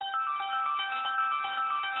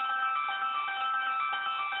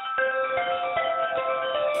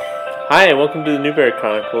Hi, and welcome to the Newberry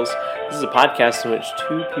Chronicles. This is a podcast in which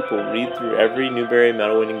two people read through every Newbery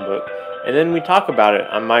medal-winning book, and then we talk about it.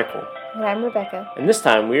 I'm Michael. And I'm Rebecca. And this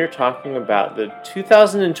time we are talking about the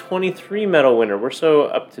 2023 medal winner. We're so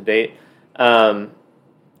up to date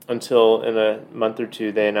until in a month or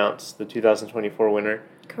two they announce the 2024 winner.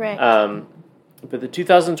 Correct. But the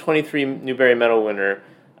 2023 Newbery medal winner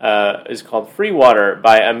is called Freewater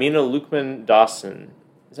by Amina Lukman Dawson.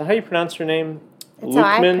 Is that how you pronounce her name? That's how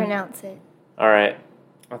I pronounce it. All right.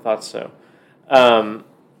 I thought so.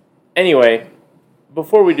 Anyway,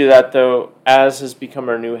 before we do that, though, as has become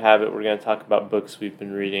our new habit, we're going to talk about books we've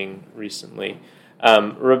been reading recently.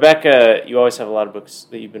 Rebecca, you always have a lot of books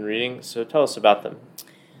that you've been reading, so tell us about them.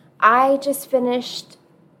 I just finished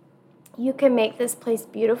You Can Make This Place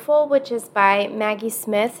Beautiful, which is by Maggie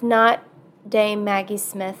Smith, not Dame Maggie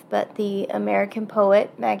Smith, but the American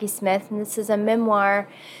poet Maggie Smith. And this is a memoir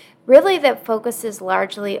really that focuses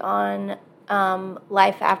largely on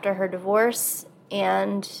life after her divorce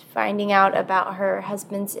and finding out about her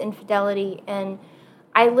husband's infidelity. And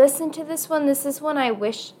I listened to this one. This is one I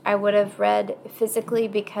wish I would have read physically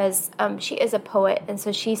because she is a poet, and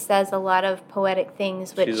so she says a lot of poetic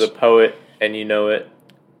things. She's a poet, and you know it.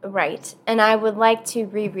 Right. And I would like to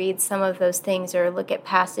reread some of those things or look at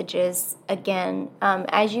passages again,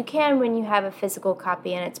 as you can when you have a physical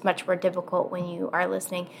copy, and it's much more difficult when you are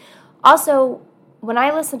listening. Also, when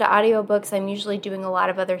I listen to audiobooks, I'm usually doing a lot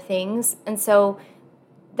of other things, and so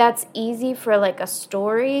that's easy for like a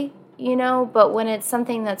story, you know, but when it's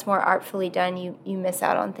something that's more artfully done, you miss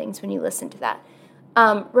out on things when you listen to that.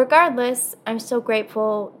 Regardless, I'm still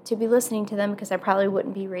grateful to be listening to them because I probably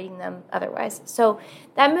wouldn't be reading them otherwise. So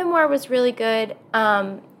that memoir was really good.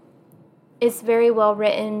 It's very well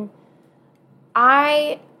written.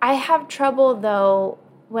 I have trouble though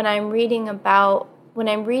when I'm reading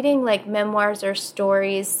like memoirs or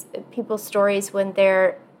stories, people's stories when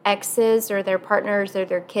their exes or their partners or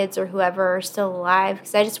their kids or whoever are still alive,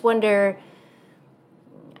 because I just wonder,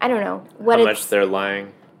 I don't know what how much they're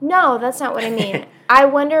lying. No, that's not what I mean. I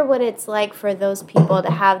wonder what it's like for those people to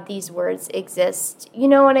have these words exist. You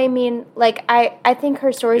know what I mean? Like, I think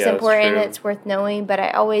her story's important and it's worth knowing, but I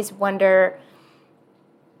always wonder,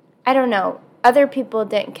 I don't know, other people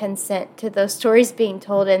didn't consent to those stories being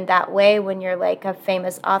told in that way when you're, like, a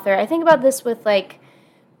famous author. I think about this with, like,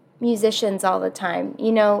 musicians all the time.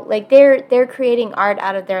 You know, like, they're creating art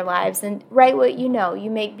out of their lives, and write what you know. You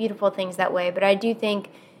make beautiful things that way, but I do think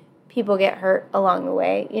people get hurt along the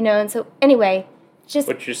way, you know, and so, anyway, just...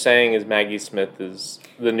 What you're saying is Maggie Smith is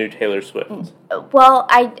the new Taylor Swift. Well,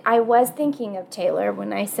 I was thinking of Taylor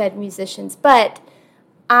when I said musicians, but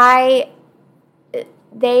they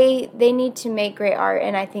need to make great art,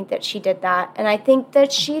 and I think that she did that, and I think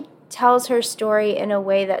that she tells her story in a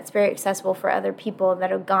way that's very accessible for other people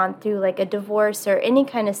that have gone through, like, a divorce or any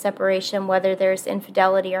kind of separation, whether there's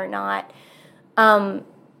infidelity or not.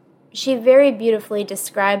 She very beautifully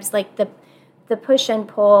describes, like, the push and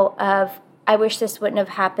pull of, I wish this wouldn't have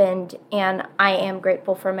happened, and I am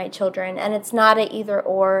grateful for my children. And it's not a either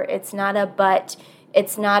or, it's not a but,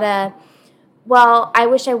 it's not a, well, I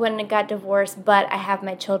wish I wouldn't have got divorced, but I have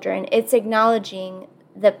my children. It's acknowledging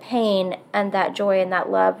the pain and that joy and that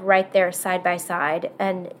love right there side by side,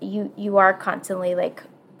 and you are constantly, like,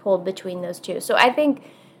 pulled between those two. So I think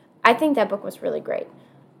that book was really great.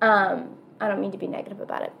 I don't mean to be negative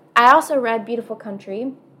about it. I also read Beautiful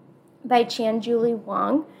Country by Chan Julie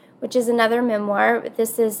Wong, which is another memoir.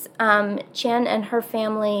 This is Chan and her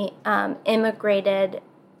family immigrated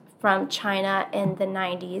from China in the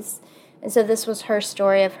 90s. And so this was her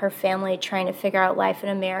story of her family trying to figure out life in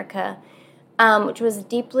America, which was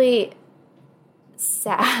deeply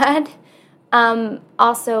sad.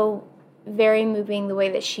 Also very moving the way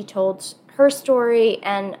that she told her story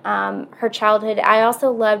and her childhood. I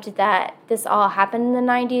also loved that this all happened in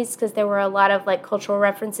the 90s because there were a lot of, like, cultural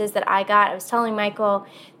references that I got. I was telling Michael,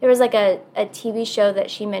 there was, like, a TV show that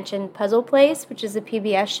she mentioned, Puzzle Place, which is a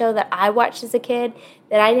PBS show that I watched as a kid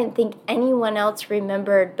that I didn't think anyone else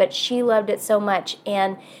remembered, but she loved it so much.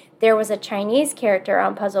 And there was a Chinese character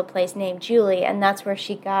on Puzzle Place named Julie, and that's where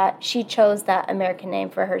she chose that American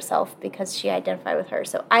name for herself because she identified with her.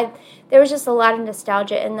 So there was just a lot of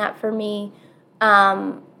nostalgia in that for me.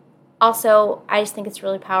 Also, I just think it's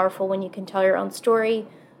really powerful when you can tell your own story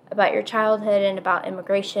about your childhood and about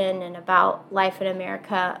immigration and about life in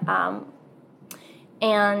America.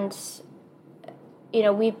 And, you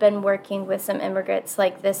know, we've been working with some immigrants,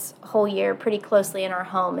 like, this whole year pretty closely in our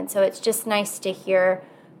home, and so it's just nice to hear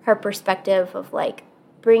her perspective of, like,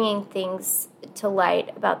 bringing things to light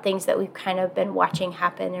about things that we've kind of been watching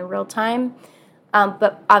happen in real time,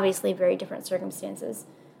 but obviously very different circumstances.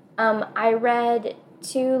 I read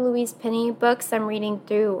 2 Louise Penny books. I'm reading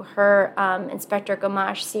through her Inspector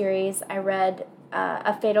Gamache series. I read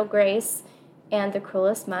A Fatal Grace and The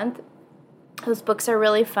Cruelest Month. Those books are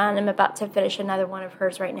really fun. I'm about to finish another one of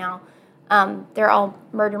hers right now. They're all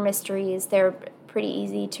murder mysteries. They're pretty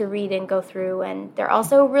easy to read and go through, and they're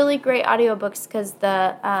also really great audiobooks because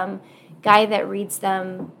the guy that reads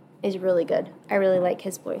them is really good. I really like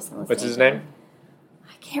his voice. What's his name?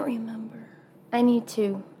 I can't remember. I need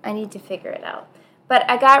to figure it out. But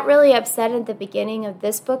I got really upset at the beginning of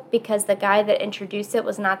this book because the guy that introduced it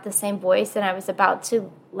was not the same voice, and I was about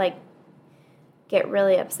to get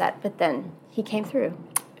really upset, but then he came through.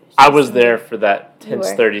 I was there for that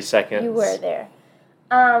tense 30 seconds. You were there.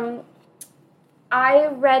 I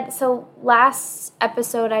read, so last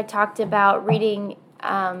episode I talked about reading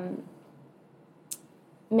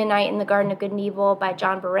Midnight in the Garden of Good and Evil by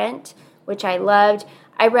John Berendt, which I loved.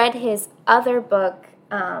 I read his other book,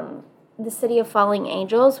 The City of Falling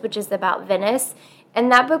Angels, which is about Venice,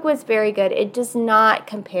 and that book was very good. It does not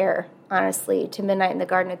compare, honestly, to Midnight in the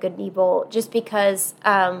Garden of Good and Evil, just because,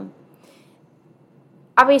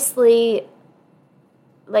 obviously,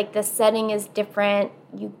 the setting is different.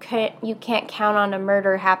 You can't count on a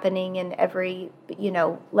murder happening in every,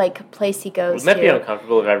 place he goes Wouldn't that be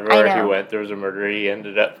uncomfortable if everywhere he went there was a murder he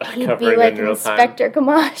ended up covering in real time? Inspector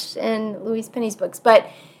Gamache in Louise Penny's books. But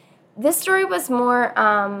this story was more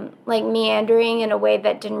meandering in a way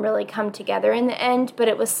that didn't really come together in the end, but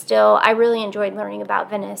it was still, I really enjoyed learning about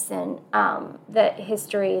Venice and the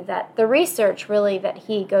history, the research really that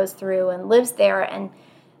he goes through and lives there, and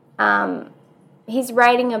he's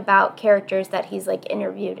writing about characters that he's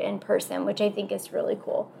interviewed in person, which I think is really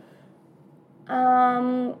cool.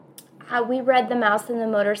 We read The Mouse and the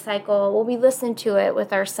Motorcycle. Well, we listened to it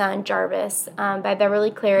with our son Jarvis by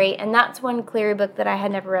Beverly Cleary, and that's one Cleary book that I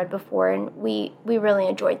had never read before, and we really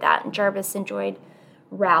enjoyed that. And Jarvis enjoyed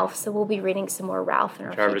Ralph, so we'll be reading some more Ralph in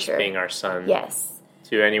our Jarvis future. Being our son. Yes.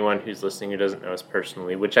 To anyone who's listening who doesn't know us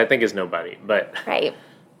personally, which I think is nobody, but right.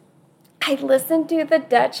 I listened to The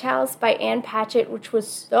Dutch House by Ann Patchett, which was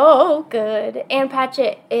so good. Ann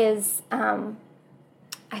Patchett is,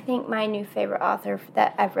 I think, my new favorite author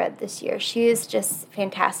that I've read this year. She is just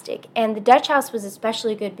fantastic. And The Dutch House was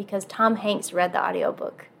especially good because Tom Hanks read the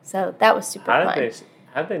audiobook. So that was super fun.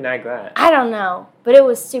 How did they nag that? I don't know, but it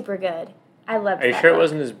was super good. I loved it. Are you sure it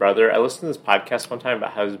wasn't his brother? I listened to this podcast one time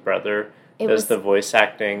about how his brother does the voice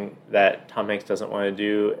acting that Tom Hanks doesn't want to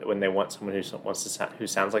do when they want someone who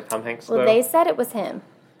sounds like Tom Hanks. Well, they said it was him,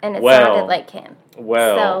 and it sounded like him.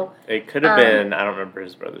 Well, it could have been. I don't remember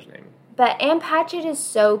his brother's name. But Ann Patchett is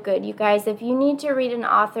so good, you guys. If you need to read an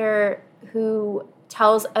author who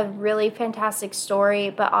tells a really fantastic story,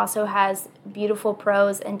 but also has beautiful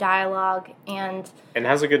prose and dialogue, and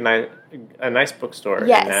has a nice bookstore.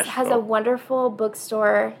 Yes, in Nashville. Has a wonderful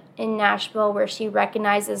bookstore in Nashville where she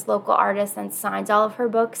recognizes local artists and signs all of her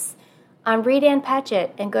books. Read Ann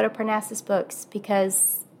Patchett and go to Parnassus Books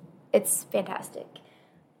because it's fantastic.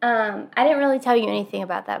 I didn't really tell you anything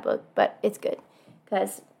about that book, but it's good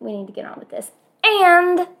because we need to get on with this.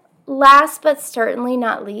 And last but certainly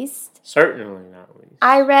not least,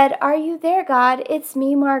 I read Are You There, God? It's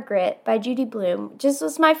Me, Margaret by Judy Blume. This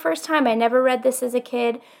was my first time. I never read this as a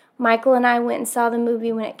kid. Michael and I went and saw the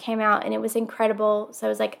movie when it came out, and it was incredible. So I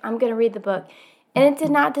was like, I'm going to read the book. And it did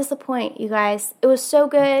not disappoint, you guys. It was so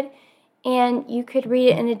good, and you could read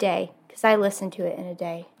it in a day because I listened to it in a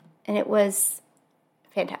day, and it was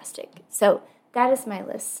fantastic. So that is my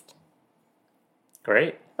list.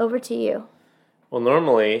 Great. Over to you. Well,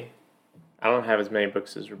 normally I don't have as many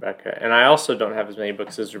books as Rebecca, and I also don't have as many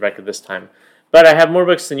books as Rebecca this time. But I have more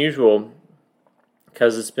books than usual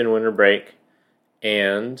because it's been winter break,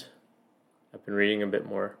 and I've been reading a bit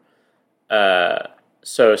more.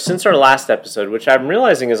 So since our last episode, which I'm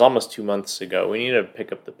realizing is almost 2 months ago, we need to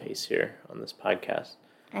pick up the pace here on this podcast.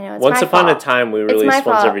 I know, it's Once my upon fault. a time, we released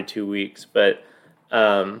ones every 2 weeks. But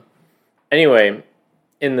anyway,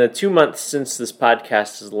 in the 2 months since this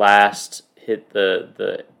podcast has last hit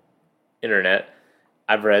the internet,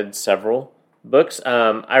 I've read several books.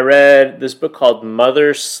 I read this book called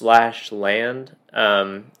Mother/Land,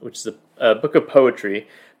 which is a book of poetry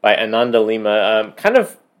by Ananda Lima. Kind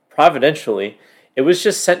of providentially, it was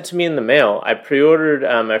just sent to me in the mail. I pre-ordered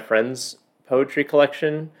my friend's poetry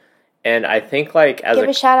collection, and I think give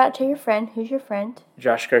a shout out to your friend. Who's your friend?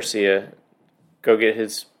 Josh Garcia. Go get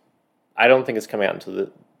his. I don't think it's coming out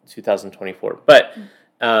until 2024, but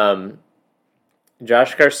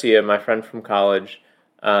Josh Garcia, my friend from college,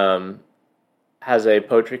 has a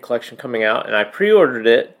poetry collection coming out, and I pre-ordered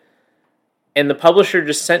it, and the publisher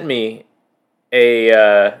just sent me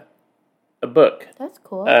a a book. That's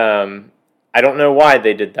cool. I don't know why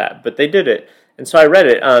they did that, but they did it. And so I read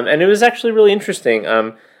it, and it was actually really interesting.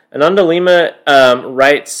 Ananda Lima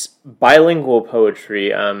writes bilingual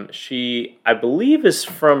poetry. She, I believe, is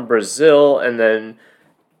from Brazil, and then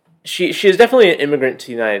she is definitely an immigrant to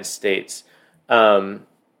the United States.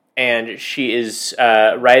 And she is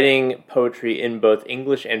writing poetry in both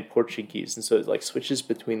English and Portuguese, and so it like switches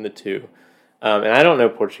between the two. And I don't know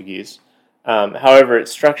Portuguese. However,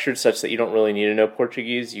 it's structured such that you don't really need to know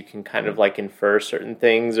Portuguese. You can kind of like infer certain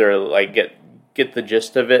things or like get the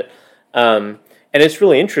gist of it. And it's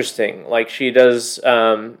really interesting. Like she does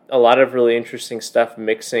a lot of really interesting stuff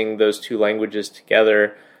mixing those two languages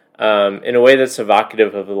together in a way that's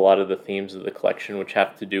evocative of a lot of the themes of the collection, which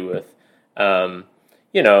have to do with,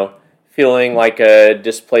 feeling like a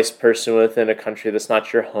displaced person within a country that's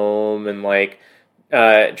not your home, and like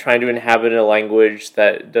trying to inhabit a language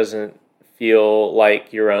that doesn't feel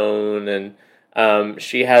like your own. And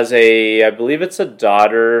she has I believe it's a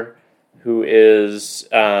daughter who is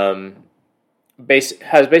has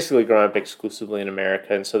basically grown up exclusively in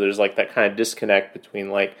America, and so there's like that kind of disconnect between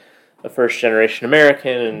like the first generation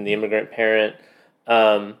American and the immigrant parent.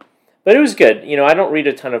 But it was good. I don't read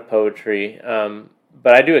a ton of poetry,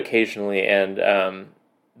 but I do occasionally, and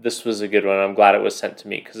this was a good one. I'm glad it was sent to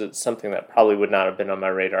me because it's something that probably would not have been on my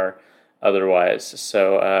radar otherwise.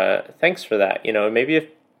 So thanks for that. Maybe if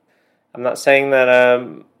I'm not saying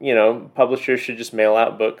that publishers should just mail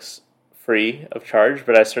out books free of charge,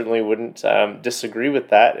 but I certainly wouldn't disagree with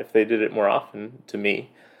that if they did it more often to me.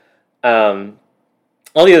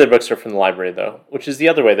 All the other books are from the library, though, which is the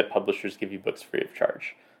other way that publishers give you books free of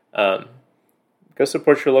charge. Go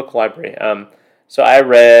support your local library. So I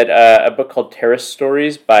read a book called Terrace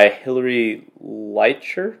Stories by Hilary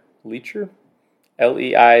Leiter, Lichter.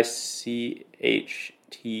 I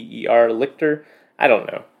don't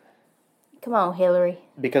know. Come on, Hillary.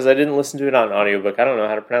 Because I didn't listen to it on an audiobook. I don't know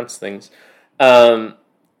how to pronounce things. And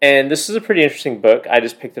this is a pretty interesting book. I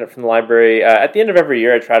just picked it up from the library. At the end of every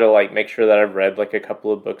year, I try to make sure that I've read a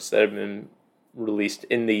couple of books that have been released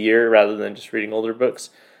in the year rather than just reading older books.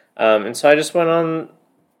 And so I just went on,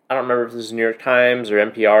 I don't remember if this was New York Times or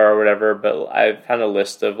NPR or whatever, but I found a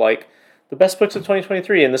list of the best books of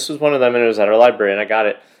 2023, and this was one of them, and it was at our library, and I got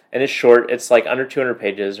it. And it's short. It's under 200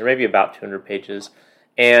 pages, or maybe about 200 pages.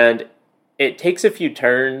 And it takes a few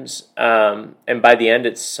turns, and by the end,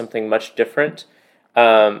 it's something much different.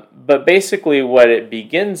 But basically what it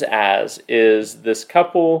begins as is this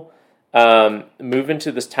couple move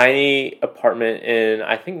into this tiny apartment in,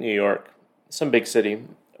 I think, New York, some big city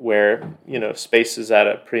where, space is at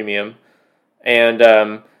a premium.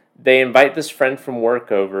 And they invite this friend from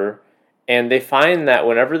work over, and they find that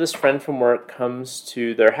whenever this friend from work comes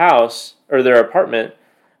to their house or their apartment,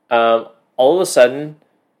 all of a sudden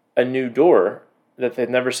a new door that they've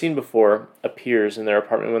never seen before appears in their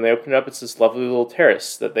apartment. When they open it up, it's this lovely little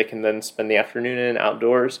terrace that they can then spend the afternoon in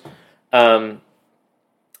outdoors. And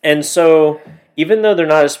so even though they're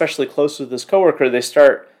not especially close with this coworker, they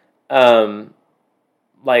start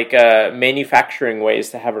manufacturing ways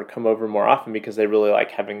to have her come over more often because they really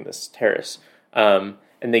like having this terrace. And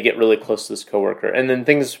they get really close to this coworker. And then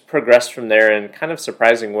things progress from there in kind of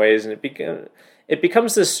surprising ways, and it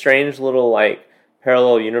becomes this strange little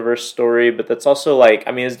parallel universe story, but that's also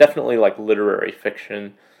it's definitely literary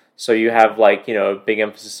fiction. So you have a big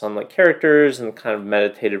emphasis on characters and kind of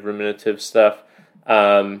meditative ruminative stuff,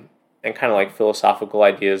 and kind of philosophical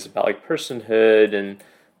ideas about personhood and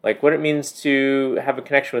what it means to have a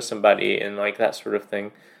connection with somebody and that sort of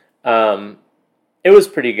thing. It was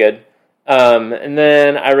pretty good. And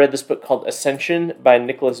then I read this book called Ascension by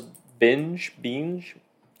Nicholas Binge.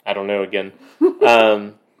 I don't know again,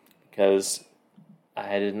 because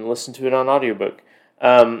I didn't listen to it on audiobook.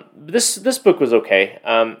 This book was okay.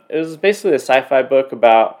 It was basically a sci-fi book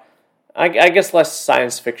about, I guess, less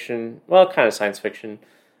science fiction. Well, kind of science fiction,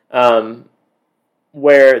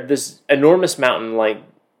 where this enormous mountain,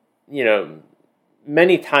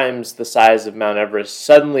 many times the size of Mount Everest,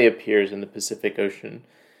 suddenly appears in the Pacific Ocean.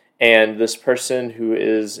 And this person who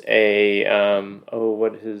is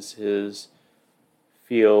what is his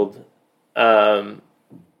field? I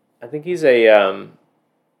think he's from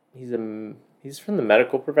the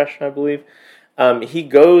medical profession, I believe. He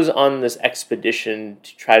goes on this expedition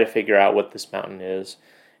to try to figure out what this mountain is.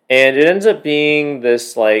 And it ends up being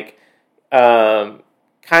this kind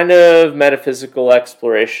of metaphysical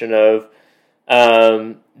exploration of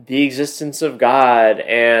the existence of God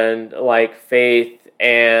and faith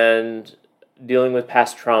and dealing with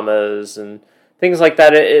past traumas and things like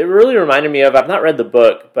that. It really reminded me of, I've not read the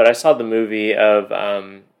book, but I saw the movie of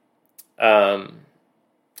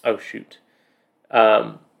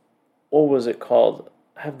Um, what was it called?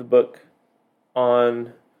 I have the book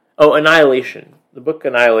on Annihilation. The book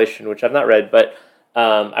Annihilation, which I've not read, but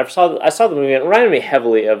I saw the movie. And it reminded me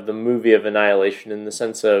heavily of the movie of Annihilation in the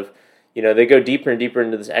sense of, they go deeper and deeper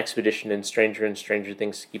into this expedition, and stranger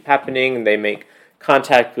things keep happening, and they make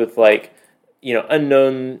contact with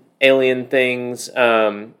unknown alien things,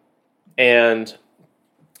 and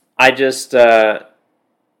I just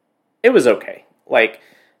it was okay. Like,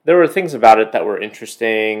 there were things about it that were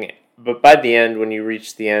interesting, but by the end, when you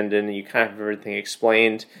reach the end and you kind of have everything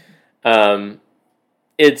explained,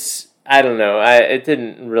 it's, I don't know, it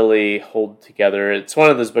didn't really hold together. It's one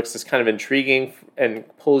of those books that's kind of intriguing and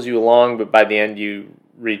pulls you along, but by the end you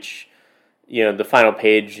reach, the final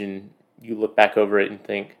page and you look back over it and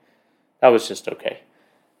think, that was just okay.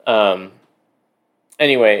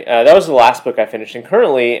 Anyway, that was the last book I finished, and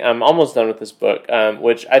currently I'm almost done with this book,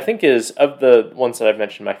 which I think is, of the ones that I've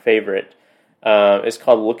mentioned, my favorite. It's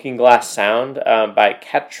called Looking Glass Sound by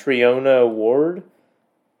Catriona Ward.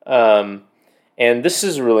 And this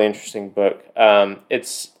is a really interesting book.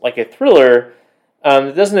 It's like a thriller.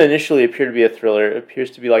 It doesn't initially appear to be a thriller. It appears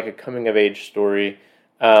to be like a coming-of-age story,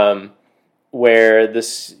 where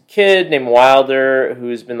this kid named Wilder,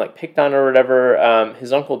 who's been like picked on or whatever,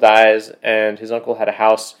 his uncle dies, and his uncle had a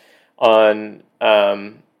house on,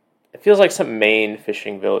 it feels like some Maine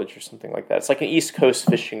fishing village or something like that. It's like an East Coast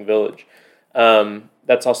fishing village.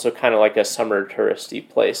 That's also kind of like a summer touristy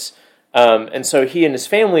place. And so he and his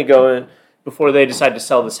family go in, before they decide to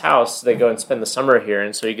sell this house, they go and spend the summer here,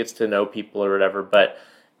 and so he gets to know people or whatever. But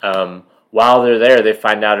while they're there, they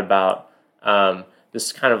find out about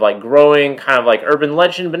this kind of like growing kind of like urban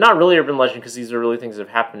legend, but not really urban legend because these are really things that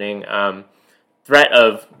are happening. Threat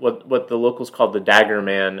of what the locals call the Dagger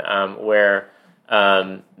Man, where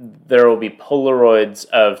there will be Polaroids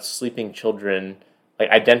of sleeping children, like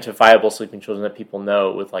identifiable sleeping children that people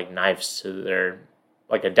know, with like knives to their,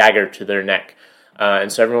 like a dagger to their neck.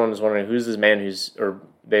 And so everyone is wondering, who's this man or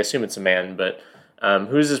they assume it's a man, but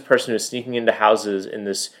who's this person who's sneaking into houses in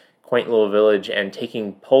this quaint little village and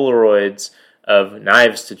taking Polaroids of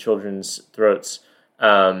knives to children's throats.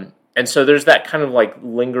 And so there's that kind of like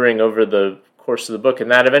lingering over the course of the book,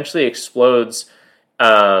 and that eventually explodes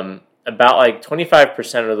about like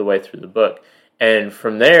 25% of the way through the book. And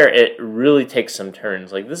from there, it really takes some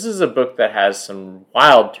turns. Like, this is a book that has some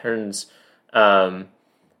wild turns.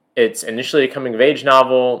 It's initially a coming-of-age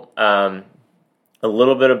novel, a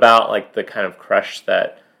little bit about like the kind of crush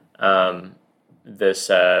that this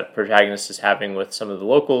protagonist is having with some of the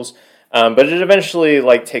locals. But it eventually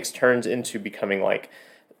like takes turns into becoming like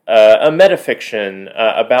a metafiction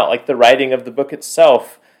about like the writing of the book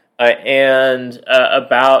itself, and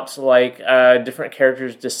about like different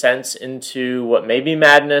characters' descents into what may be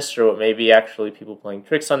madness, or what may be actually people playing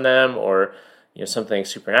tricks on them, or something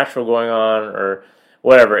supernatural going on, or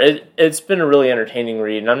whatever. It's been a really entertaining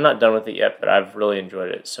read, and I'm not done with it yet, but I've really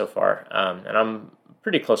enjoyed it so far, and I'm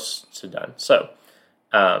pretty close to done. So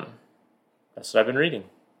that's what I've been reading.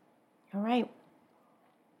 All right.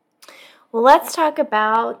 Well, let's talk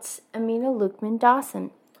about Amina Lukman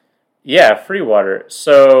Dawson. Yeah, Freewater.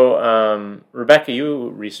 So, Rebecca, you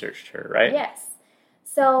researched her, right? Yes.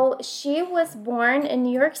 So she was born in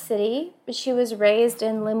New York City, but she was raised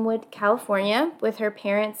in Linwood, California, with her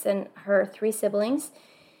parents and her 3 siblings.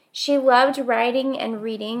 She loved writing and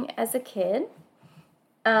reading as a kid,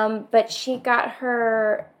 but she got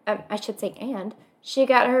her, she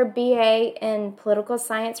got her BA in political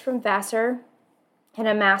science from Vassar and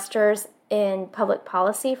a master's in public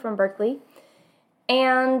policy from Berkeley.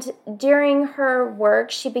 And during her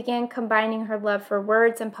work, she began combining her love for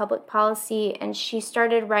words and public policy, and she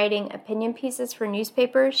started writing opinion pieces for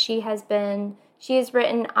newspapers. She has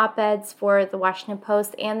written op-eds for the Washington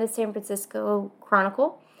Post and the San Francisco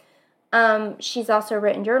Chronicle. She's also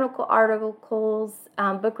written journal articles,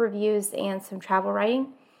 book reviews, and some travel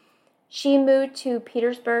writing. She moved to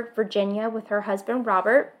Petersburg, Virginia with her husband,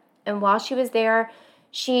 Robert, and while she was there,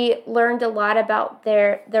 she learned a lot about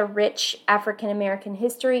the rich African-American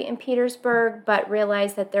history in Petersburg, but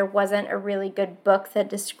realized that there wasn't a really good book that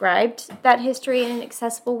described that history in an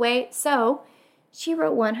accessible way. So she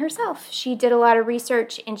wrote one herself. She did a lot of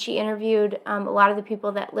research, and she interviewed a lot of the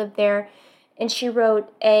people that lived there. And she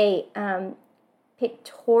wrote a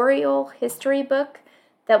pictorial history book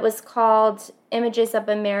that was called Images of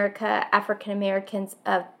America, African-Americans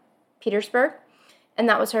of Petersburg. And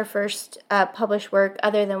that was her first published work,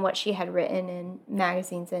 other than what she had written in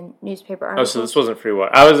magazines and newspaper articles. Oh, so this wasn't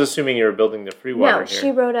Freewater. I was assuming you were building the Freewater here. No, she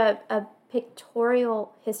wrote a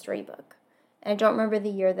pictorial history book. And I don't remember the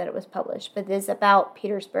year that it was published, but it is about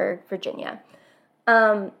Petersburg, Virginia.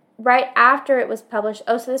 right after it was published,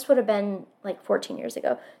 so this would have been like 14 years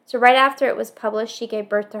ago. So right after it was published, she gave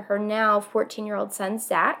birth to her now 14-year-old son,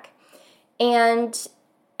 Zach. And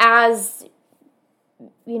as,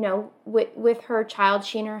 you know, with her child,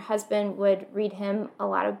 she and her husband would read him a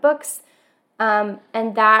lot of books. And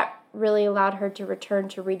that really allowed her to return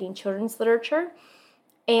to reading children's literature.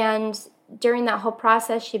 And during that whole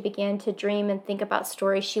process, she began to dream and think about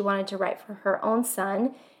stories she wanted to write for her own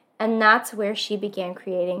son. And that's where she began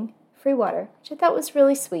creating Freewater, which I thought was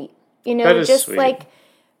really sweet. You know, just sweet. like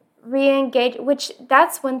re-engage, which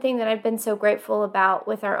that's one thing that I've been so grateful about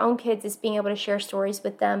with our own kids, is being able to share stories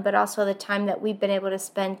with them, but also the time that we've been able to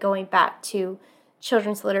spend going back to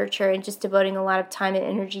children's literature and just devoting a lot of time and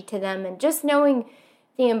energy to them, and just knowing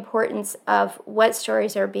the importance of what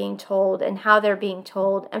stories are being told and how they're being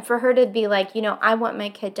told. And for her to be like, you know, I want my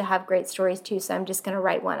kid to have great stories too, so I'm just going to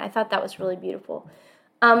write one. I thought that was really beautiful.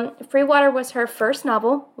 Freewater was her first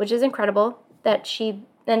novel, which is incredible that she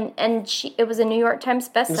it was a New York Times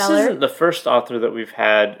bestseller. This isn't the first author that we've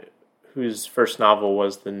had whose first novel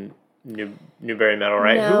was the Newbery Medal,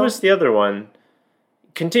 right? No. Who was the other one?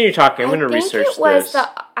 Continue talking. I'm going to research this.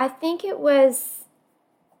 I think it was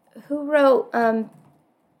who wrote The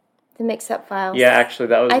Mix-Up Files. Yeah, actually,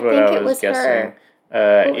 that was what I was guessing.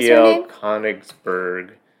 E.L.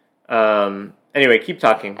 Konigsberg. Anyway, keep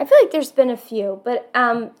talking. I feel like there's been a few, but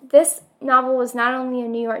this novel was not only a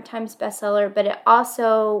New York Times bestseller, but it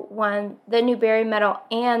also won the Newbery Medal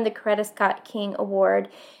and the Coretta Scott King Award.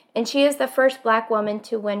 And she is the first Black woman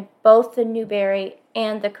to win both the Newbery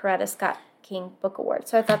and the Coretta Scott King Book Award.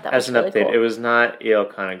 So I thought that was really cool. As an update, it was not E.L.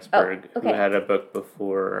 Konigsberg who had a book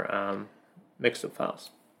before Mixed-Up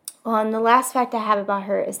Files. Well, and the last fact I have about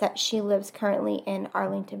her is that she lives currently in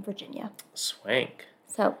Arlington, Virginia. Swank.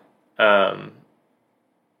 So.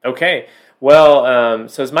 Okay. Well,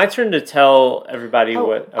 so it's my turn to tell everybody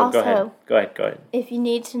what... Oh, also, go ahead. If you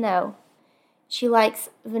need to know, she likes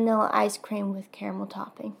vanilla ice cream with caramel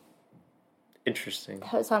topping. Interesting.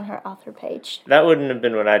 That was on her author page. That wouldn't have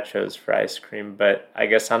been what I chose for ice cream, but I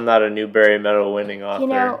guess I'm not a Newbery Medal winning author. You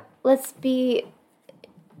know,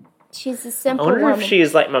 she's a simple woman. I wonder if she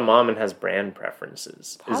is like my mom and has brand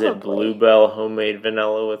preferences. Probably. Is it Bluebell homemade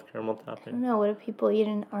vanilla with caramel topping? I don't know. What do people eat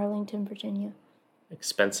in Arlington, Virginia?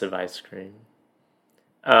 Expensive ice cream.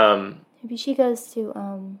 Maybe she goes to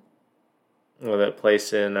that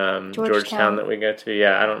place in Georgetown that we go to.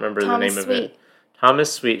 Yeah, I don't remember the name of it.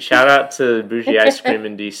 Thomas Sweet. Shout out to Bougie Ice Cream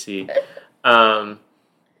in D.C.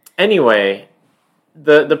 Anyway,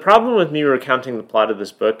 the problem with me recounting the plot of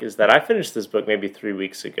this book is that I finished this book maybe 3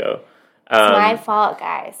 weeks ago. It's my fault,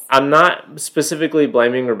 guys. I'm not specifically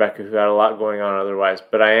blaming Rebecca, who had a lot going on otherwise,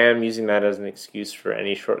 but I am using that as an excuse for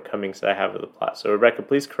any shortcomings that I have with the plot. So, Rebecca,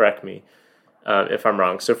 please correct me if I'm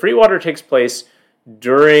wrong. So, Freewater takes place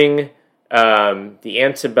during the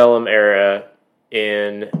antebellum era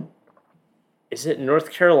in... Is it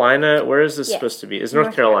North Carolina? Where is this supposed to be? It's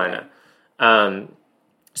North Carolina.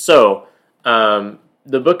 The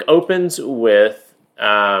book opens with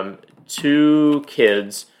two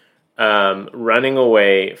kids running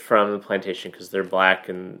away from the plantation because they're Black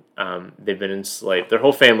and they've been enslaved. Their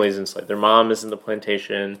whole family is enslaved. Their mom is in the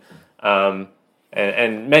plantation and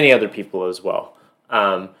many other people as well.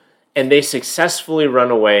 And they successfully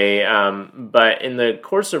run away, but in the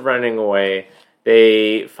course of running away,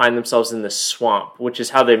 they find themselves in the swamp, which is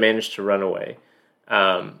how they manage to run away,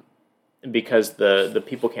 because the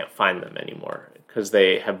people can't find them anymore because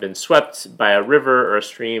they have been swept by a river or a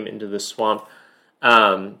stream into the swamp.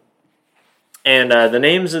 And the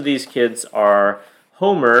names of these kids are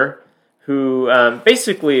Homer, who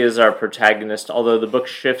basically is our protagonist, although the book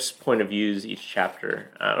shifts point of views each chapter,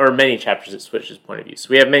 or many chapters it switches point of view. So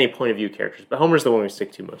we have many point of view characters, but Homer's the one we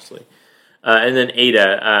stick to mostly. And then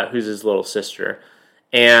Ada, who's his little sister.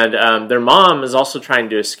 And their mom is also trying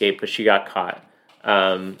to escape, but she got caught.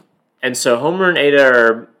 And so Homer and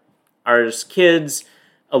Ada are just kids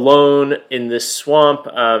alone in this swamp,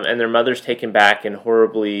 and their mother's taken back and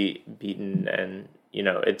horribly beaten, and,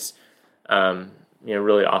 it's,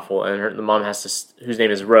 really awful. And the mom whose name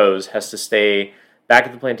is Rose, has to stay back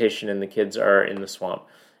at the plantation, and the kids are in the swamp.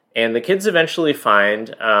 And the kids eventually find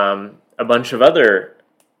a bunch of other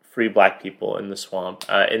free Black people in the swamp,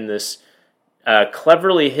 in this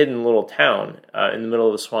cleverly hidden little town in the middle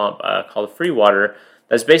of the swamp called Freewater,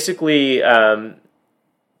 that's basically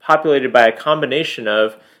populated by a combination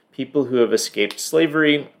of people who have escaped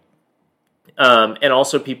slavery and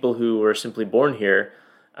also people who were simply born here.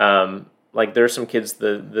 Like there are some kids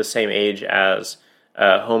the same age as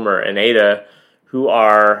Homer and Ada who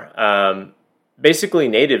are basically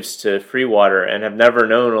natives to Freewater and have never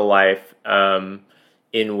known a life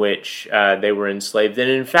in which they were enslaved.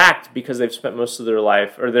 And in fact, because they've spent most of their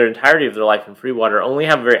life, or their entirety of their life in Freewater, only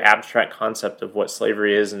have a very abstract concept of what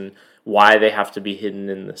slavery is and why they have to be hidden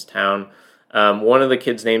in this town. One of the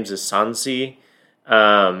kids' names is Sansi.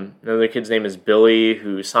 Another kid's name is Billy,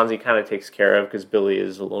 who Sansi kind of takes care of because Billy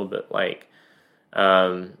is a little bit like,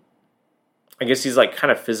 I guess he's like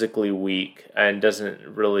kind of physically weak and doesn't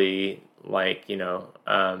really like,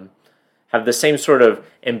 have the same sort of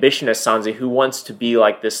ambition as Sansi, who wants to be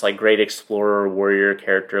like this like great explorer, warrior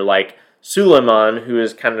character, like Suleiman, who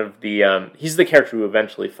is kind of he's the character who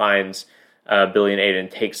eventually finds Billy and Ada and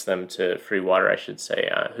takes them to Freewater, I should say.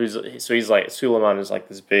 He's like, Suleiman is like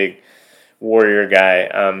this big warrior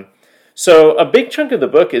guy. So a big chunk of the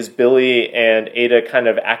book is Billy and Ada kind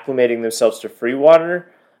of acclimating themselves to Freewater,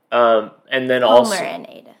 and then Homer and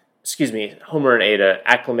Ada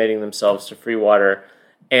acclimating themselves to Freewater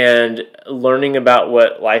and learning about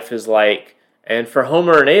what life is like. And for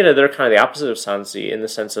Homer and Ada, they're kind of the opposite of Sansi in the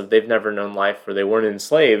sense of they've never known life where they weren't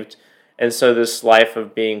enslaved, and so this life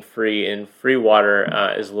of being free in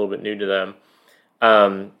Freewater is a little bit new to them.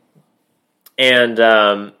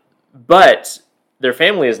 But their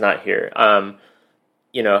family is not here.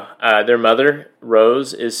 Their mother,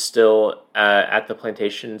 Rose, is still at the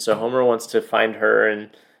plantation, so Homer wants to find her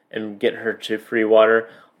and get her to Freewater.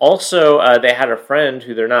 Also, they had a friend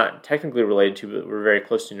who they're not technically related to, but were very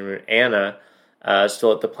close to, Anna,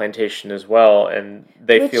 still at the plantation as well, and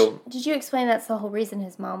Did you explain that's the whole reason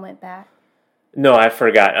his mom went back? No, I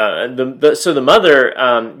forgot. So the mother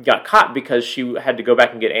got caught because she had to go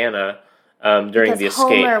back and get Anna during the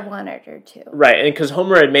escape. Homer wanted her to. Right, and because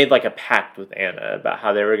Homer had made like a pact with Anna about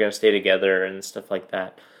how they were going to stay together and stuff like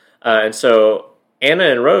that. And so Anna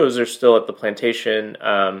and Rose are still at the plantation,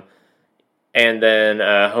 and then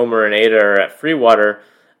Homer and Ada are at Freewater.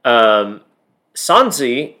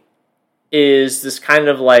 Sansi is this kind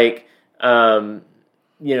of like, getting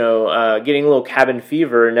a little cabin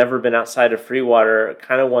fever, never been outside of Freewater,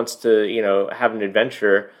 kind of wants to, have an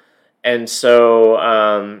adventure. And so...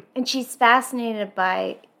 and she's fascinated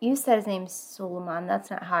by... You said his name's Suleiman. That's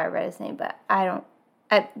not how I read his name, but I don't...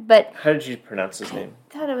 but how did you pronounce his name?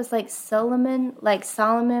 I thought it was like Solomon,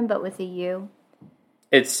 but with a U.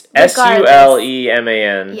 It's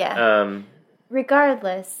Suleman. Yeah.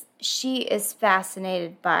 Regardless, she is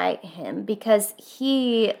fascinated by him because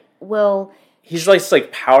he will... He's like this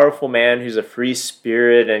like powerful man who's a free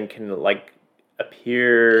spirit and can like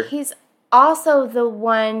appear... He's also the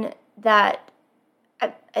one that...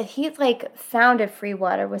 he like founded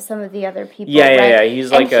Freewater with some of the other people. Yeah.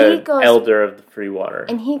 He's like an elder of the Freewater.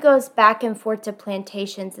 And he goes back and forth to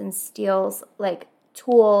plantations and steals like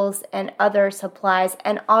tools and other supplies,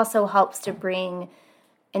 and also helps to bring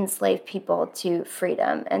enslaved people to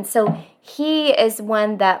freedom. And so he is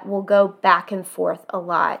one that will go back and forth a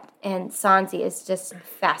lot, and Sansi is just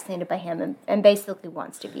fascinated by him and basically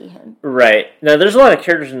wants to be him. Right. Now, there's a lot of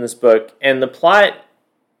characters in this book, and the plot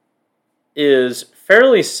is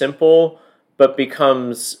fairly simple, but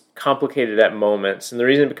becomes complicated at moments. And the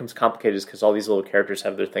reason it becomes complicated is because all these little characters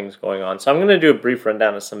have their things going on. So I'm going to do a brief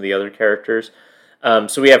rundown of some of the other characters.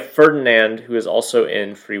 So we have Ferdinand, who is also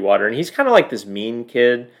in Freewater, and he's kind of like this mean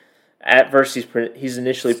kid. At first, he's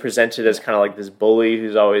initially presented as kind of like this bully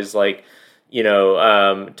who's always like,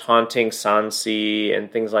 taunting Sansi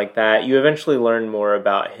and things like that. You eventually learn more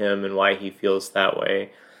about him and why he feels that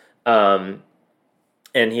way. And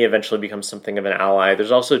he eventually becomes something of an ally.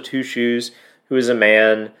 There's also Two Shoes, who is a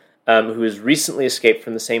man who has recently escaped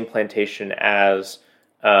from the same plantation as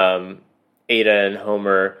Ada and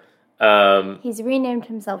Homer. He's renamed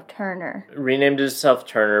himself Turner.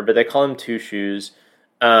 But they call him Two Shoes.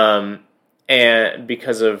 And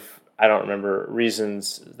because of, I don't remember,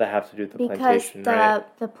 reasons that have to do with the plantation, right? Because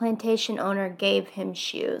the plantation owner gave him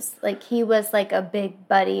shoes. Like, he was like a big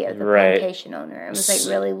buddy of the plantation owner and was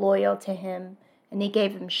like really loyal to him. And he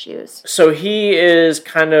gave him shoes. So he is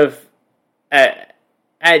kind of at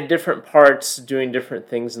different parts doing different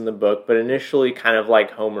things in the book, but initially kind of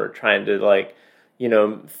like Homer, trying to like,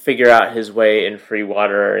 figure out his way in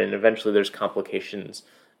Freewater, and eventually there's complications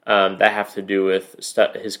that have to do with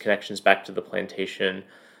his connections back to the plantation.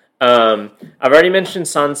 I've already mentioned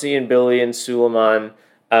Sansi and Billy and Suleiman,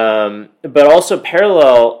 but also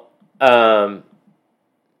parallel to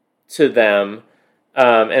them,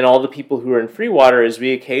 and all the people who are in Freewater, is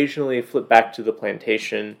we occasionally flip back to the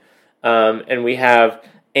plantation, and we have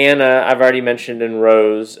Anna, I've already mentioned, and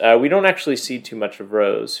Rose. We don't actually see too much of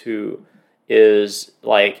Rose, who is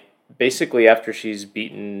like basically after she's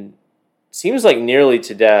beaten, seems like nearly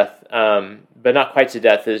to death, but not quite to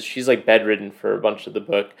death. She's like bedridden for a bunch of the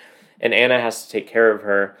book, and Anna has to take care of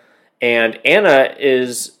her. And Anna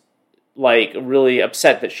is like really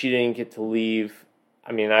upset that she didn't get to leave.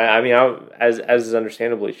 As is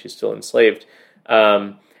understandably, she's still enslaved.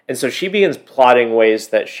 And so she begins plotting ways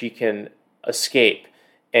that she can escape.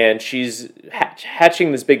 And she's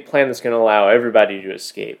hatching this big plan that's going to allow everybody to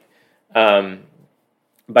escape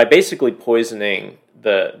by basically poisoning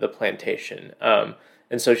the plantation.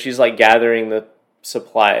 And so she's like gathering the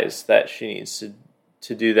supplies that she needs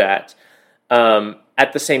to do that.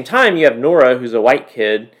 At the same time, you have Nora, who's a white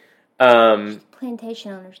kid.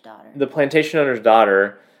 Plantation owner's daughter. The plantation owner's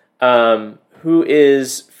daughter, who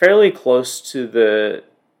is fairly close to the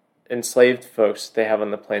enslaved folks they have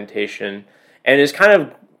on the plantation, and is kind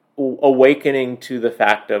of awakening to the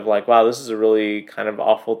fact of like, wow, this is a really kind of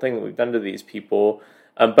awful thing that we've done to these people.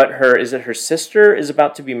 But her sister is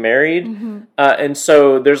about to be married, and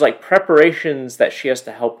so there's like preparations that she has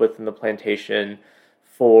to help with in the plantation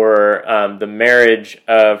for the marriage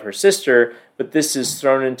of her sister. But this is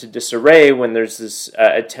thrown into disarray when there's this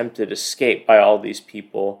attempted escape by all these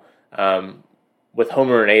people, with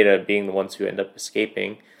Homer and Ada being the ones who end up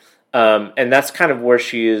escaping. And that's kind of where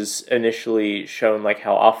she is initially shown like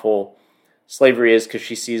how awful slavery is, because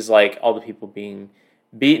she sees like all the people being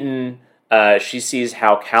beaten. She sees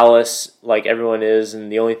how callous like everyone is,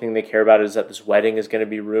 and the only thing they care about is that this wedding is going to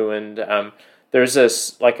be ruined. There's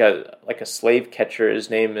this like a slave catcher. His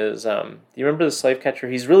name is do you remember the slave catcher?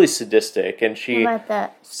 He's really sadistic, and she about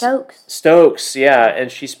that Stokes, yeah, and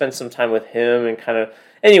she spends some time with him and kind of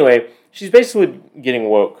anyway. She's basically getting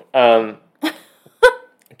woke to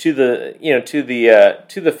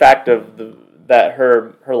the fact of that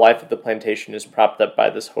her life at the plantation is propped up by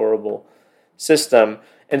this horrible system,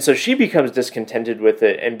 and so she becomes discontented with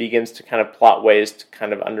it and begins to kind of plot ways to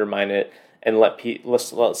kind of undermine it and let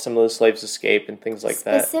some of the slaves escape and things like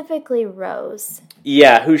that. Specifically Rose.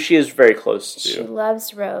 Yeah, who she is very close to. She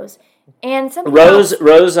loves Rose. And Rose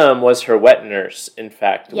was her wet nurse, in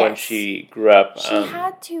fact, when she grew up. She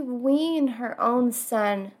had to wean her own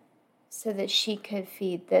son so that she could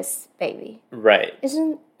feed this baby. Right.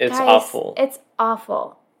 It's awful. It's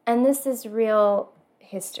awful. And this is real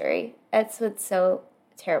history. That's what's so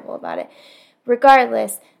terrible about it.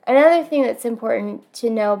 Regardless, another thing that's important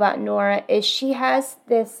to know about Nora is she has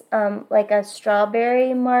this like a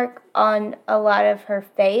strawberry mark on a lot of her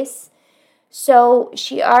face. So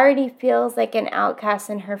she already feels like an outcast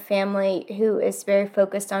in her family who is very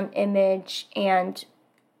focused on image and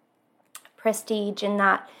prestige and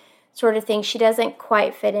that sort of thing. She doesn't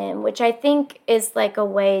quite fit in, which I think is like a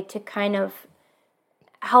way to kind of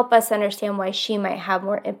help us understand why she might have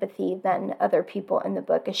more empathy than other people in the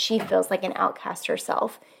book, as she feels like an outcast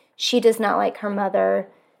herself. She does not like her mother.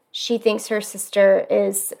 She thinks her sister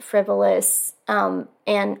is frivolous,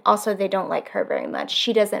 and also they don't like her very much.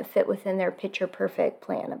 She doesn't fit within their picture-perfect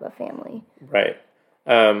plan of a family. Right.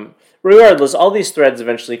 Regardless, all these threads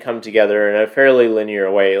eventually come together in a fairly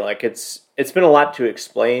linear way. Like it's been a lot to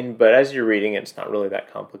explain, but as you're reading it, it's not really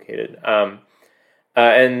that complicated.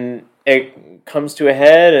 And it comes to a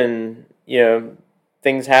head, and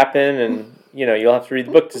things happen, and you'll have to read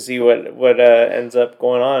the book to see what ends up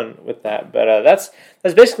going on with that. But that's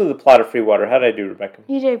basically the plot of Freewater. How did I do, Rebecca?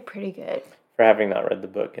 You did pretty good for having not read the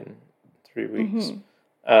book in 3 weeks.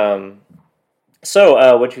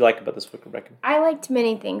 So what do you like about this book, Rebecca? I liked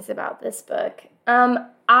many things about this book.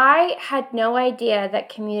 I had no idea that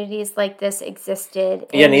communities like this existed.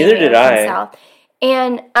 Neither did I. South.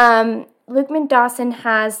 And Lukeman Dawson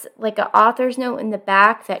has like an author's note in the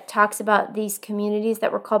back that talks about these communities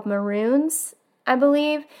that were called Maroons, I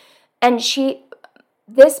believe. And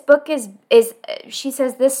this book she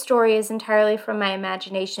says this story is entirely from my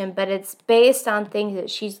imagination, but it's based on things that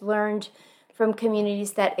she's learned from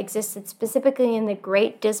communities that existed specifically in the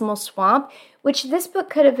Great Dismal Swamp, which this book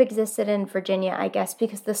could have existed in Virginia, I guess,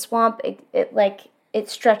 because the swamp, it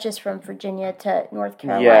stretches from Virginia to North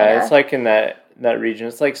Carolina. Yeah, it's like in that region.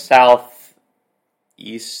 It's like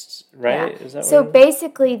southeast, right? Yeah. Is that so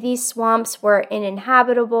basically, these swamps were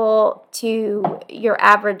uninhabitable to your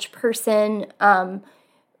average person.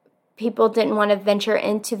 People didn't want to venture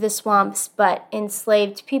into the swamps, but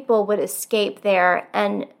enslaved people would escape there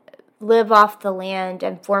and live off the land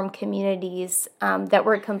and form communities that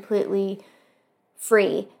were completely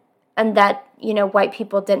free and that, white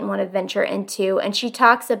people didn't want to venture into. And she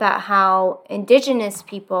talks about how indigenous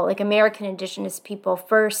people, like American indigenous people,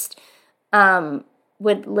 first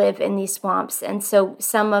would live in these swamps. And so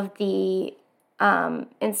some of the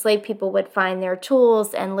enslaved people would find their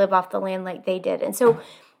tools and live off the land like they did. And so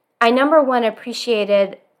I, number one,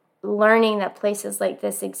 appreciated learning that places like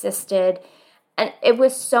this existed. And it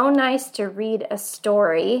was so nice to read a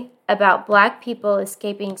story about Black people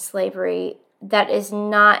escaping slavery that is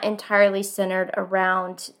not entirely centered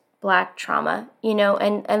around Black trauma,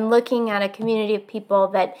 and looking at a community of people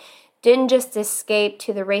that didn't just escape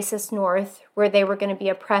to the racist North where they were going to be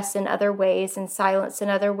oppressed in other ways and silenced in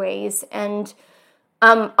other ways. And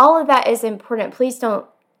all of that is important. Please don't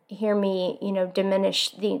hear me,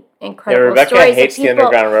 diminish the incredible Rebecca stories hates of people. the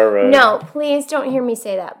Underground Railroad. No, please don't hear me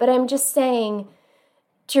say that. But I'm just saying,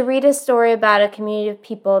 to read a story about a community of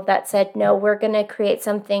people that said, no, we're going to create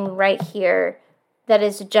something right here that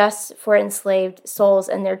is just for enslaved souls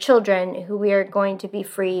and their children who we are going to be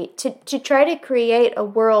free, to try to create a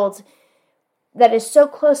world that is so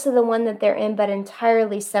close to the one that they're in but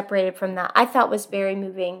entirely separated from that, I thought was very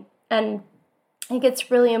moving. And I think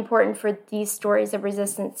it's really important for these stories of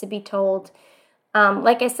resistance to be told,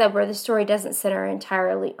 like I said, where the story doesn't center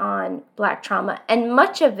entirely on Black trauma. And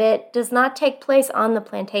much of it does not take place on the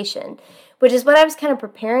plantation, which is what I was kind of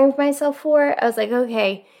preparing myself for. I was like,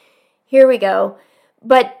 okay, here we go.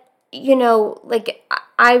 But,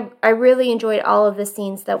 I really enjoyed all of the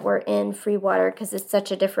scenes that were in Freewater because it's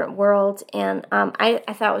such a different world. And I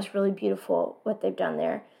thought it was really beautiful what they've done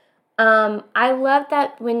there. I love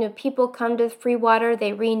that when the people come to Freewater,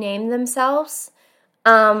 they rename themselves.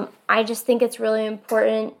 I just think it's really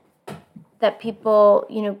important that people,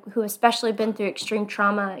 who especially been through extreme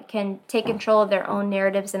trauma can take control of their own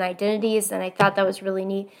narratives and identities, and I thought that was really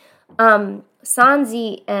neat.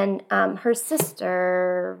 Sanzi and her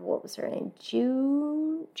sister, what was her name?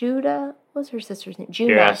 Judah? What was her sister's name?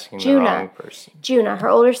 Juna. You're asking the wrong person. Juna, her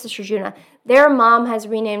older sister Juna. Their mom has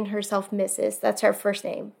renamed herself Mrs. That's her first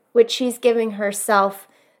name, which she's giving herself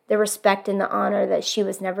the respect and the honor that she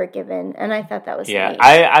was never given. And I thought that was neat.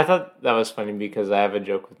 I thought that was funny because I have a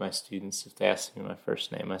joke with my students. If they ask me my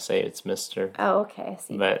first name, I say it's Mr. Oh, okay. I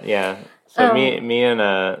see. But yeah, so me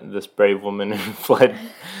and this brave woman who fled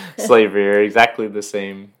slavery are exactly the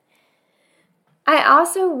same. I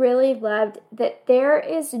also really loved that there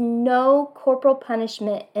is no corporal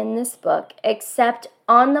punishment in this book except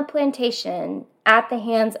on the plantation at the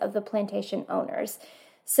hands of the plantation owners.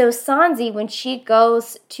 So Sanzi, when she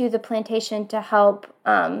goes to the plantation to help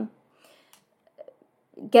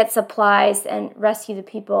get supplies and rescue the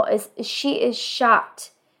people, she is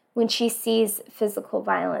shocked when she sees physical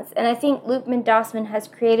violence. And I think Lukeman Dossman has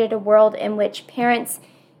created a world in which parents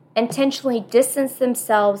intentionally distance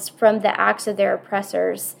themselves from the acts of their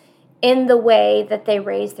oppressors in the way that they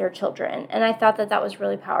raise their children. And I thought that was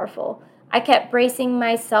really powerful. I kept bracing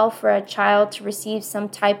myself for a child to receive some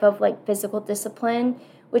type of physical discipline,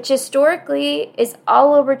 which historically is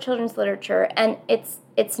all over children's literature, and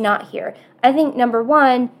it's not here. I think, number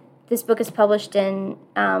one, this book is published in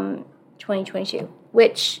 2022,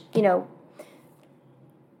 which,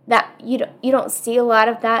 that you don't see a lot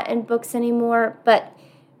of that in books anymore, but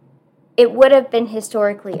it would have been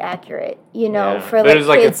historically accurate, for it was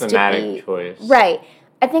kids a thematic choice. Right.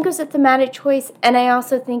 I think it was a thematic choice, and I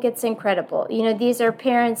also think it's incredible. These are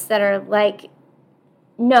parents that are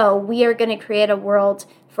no, we are going to create a world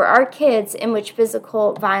for our kids in which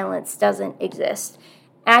physical violence doesn't exist.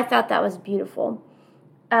 And I thought that was beautiful.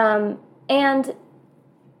 And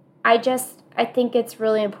I think it's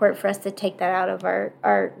really important for us to take that out of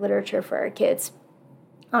our literature for our kids,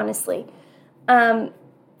 honestly. I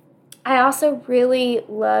also really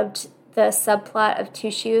loved the subplot of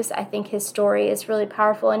Two Shoes. I think his story is really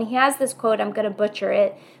powerful. And he has this quote, I'm going to butcher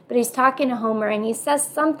it, but he's talking to Homer, and he says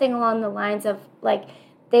something along the lines of,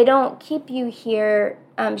 they don't keep you here.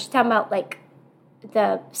 She's talking about,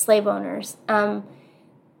 the slave owners.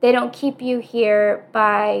 They don't keep you here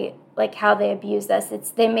by, how they abuse us.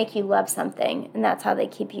 They make you love something, and that's how they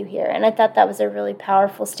keep you here. And I thought that was a really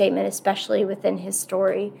powerful statement, especially within his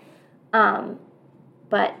story.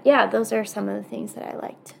 But, yeah, those are some of the things that I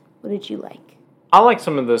liked. What did you like? I like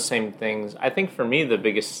some of those same things. I think for me the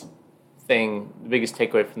biggest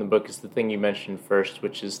takeaway from the book is the thing you mentioned first,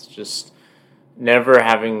 which is just never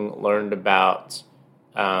having learned about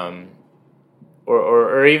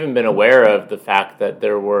or even been aware of the fact that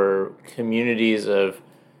there were communities of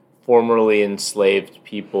formerly enslaved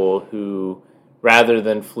people who, rather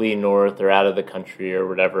than flee north or out of the country or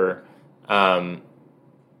whatever,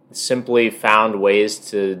 simply found ways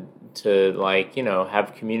to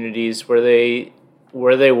have communities where they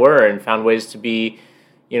were, and found ways to be,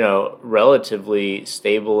 relatively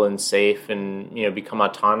stable and safe, and become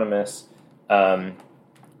autonomous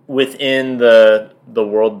within the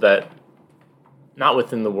world that, not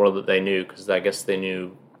within the world that they knew, because I guess they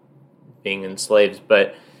knew being enslaved,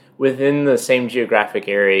 but within the same geographic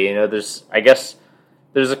area. There's, I guess,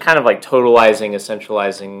 there's a kind of like totalizing,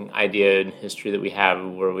 essentializing idea in history that we have,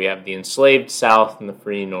 where we have the enslaved South and the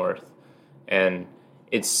free North, and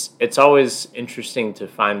it's always interesting to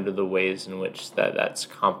find the ways in which that's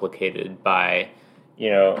complicated by,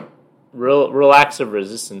 real acts of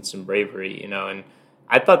resistance and bravery, and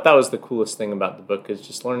I thought that was the coolest thing about the book, is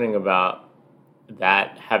just learning about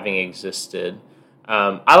that having existed.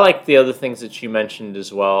 I like the other things that you mentioned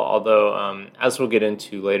as well, although, as we'll get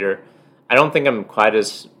into later, I don't think I'm quite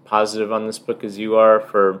as positive on this book as you are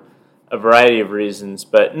for a variety of reasons,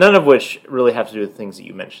 but none of which really have to do with things that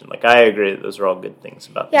you mentioned. Like, I agree that those are all good things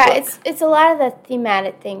about the book. Yeah, it's a lot of the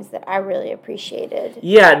thematic things that I really appreciated.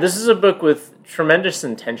 Yeah, this is a book with tremendous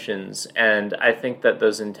intentions, and I think that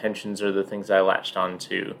those intentions are the things I latched on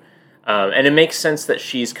to. And it makes sense that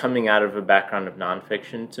she's coming out of a background of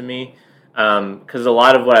nonfiction to me, because a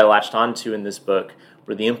lot of what I latched onto in this book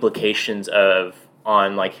were the implications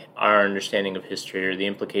on like our understanding of history, or the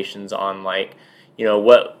implications on like,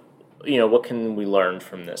 what can we learn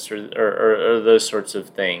from this, or those sorts of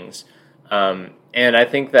things. And I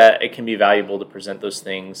think that it can be valuable to present those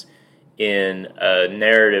things in a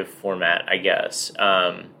narrative format, I guess.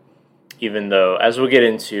 Even though, as we'll get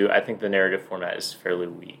into, I think the narrative format is fairly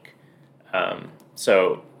weak.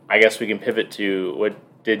 So I guess we can pivot to what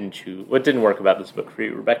didn't work about this book for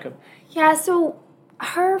you, Rebecca? Yeah, so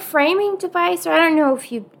her framing device, or I don't know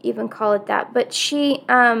if you even call it that, but she,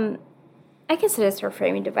 I guess it is her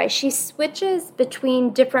framing device. She switches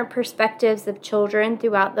between different perspectives of children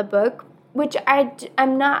throughout the book, which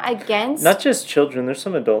I'm not against. Not just children, there's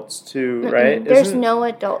some adults too, right? There's no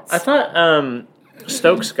adults. I thought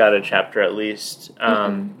Stokes got a chapter at least.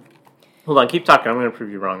 Hold on, keep talking. I'm going to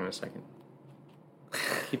prove you wrong in a second.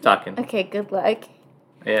 Keep talking. Okay, good luck.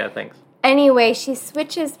 Yeah, thanks. Anyway, she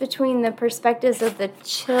switches between the perspectives of the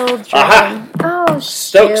children. Aha! Oh,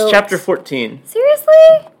 Stokes, shoot. chapter 14.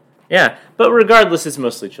 Seriously? Yeah, but regardless, it's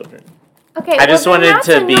mostly children. Okay, I just wanted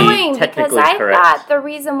to be technically because correct. I thought the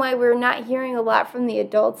reason why we're not hearing a lot from the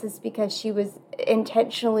adults is because she was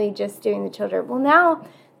intentionally just doing the children. Well, now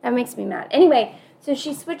that makes me mad. Anyway, so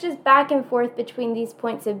she switches back and forth between these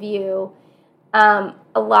points of view a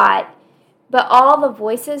lot. But all the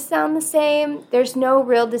voices sound the same. There's no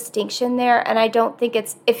real distinction there, and I don't think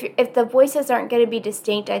it's... If the voices aren't going to be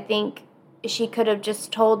distinct, I think she could have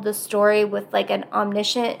just told the story with, like, an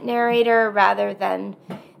omniscient narrator rather than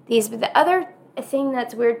these. But the other thing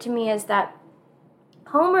that's weird to me is that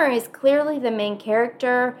Homer is clearly the main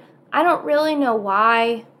character. I don't really know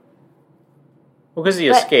why. Well, because he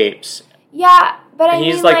escapes. Yeah, but and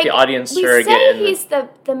he's like the audience surrogate. We say he's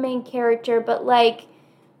the main character, but, like...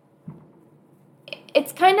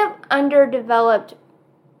 It's kind of underdeveloped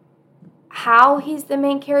how he's the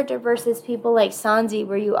main character versus people like Sansi,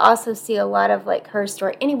 where you also see a lot of like her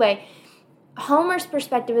story. Anyway, Homer's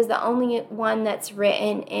perspective is the only one that's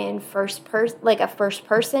written in first person, like a first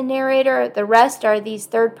person narrator. The rest are these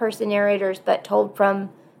third person narrators, but told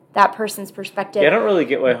from that person's perspective. Yeah, I don't really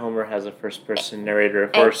get why Homer has a first person narrator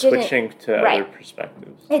if we're switching to other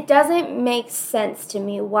perspectives. It doesn't make sense to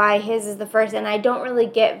me why his is the first, and I don't really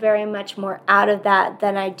get very much more out of that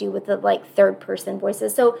than I do with the like third person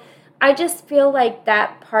voices. So I just feel like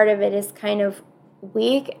that part of it is kind of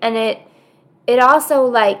weak, and it also,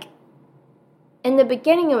 like, in the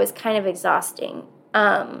beginning it was kind of exhausting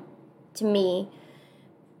to me.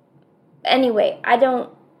 Anyway, I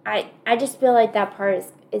just feel like that part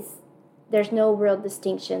is there's no real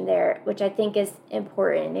distinction there, which I think is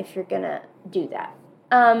important if you're going to do that.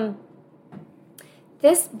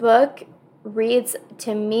 This book reads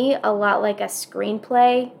to me a lot like a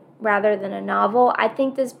screenplay rather than a novel. I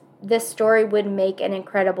think this story would make an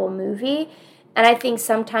incredible movie, and I think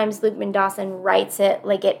sometimes Luke Dawson writes it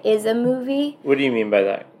like it is a movie. What do you mean by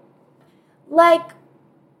that? Like...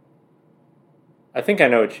 I think I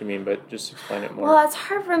know what you mean, but just explain it more. Well, it's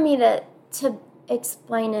hard for me to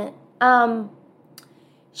explain it.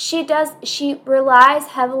 She relies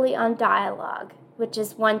heavily on dialogue, which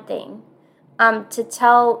is one thing, to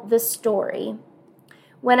tell the story.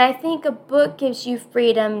 When I think a book gives you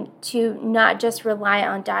freedom to not just rely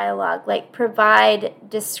on dialogue, like provide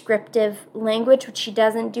descriptive language, which she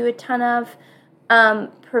doesn't do a ton of,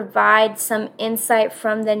 provide some insight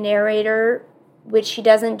from the narrator, which she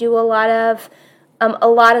doesn't do a lot of. A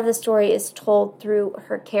lot of the story is told through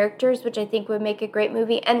her characters, which I think would make a great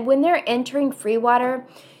movie. And when they're entering Freewater,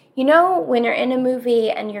 you know, when you're in a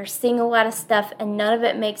movie and you're seeing a lot of stuff and none of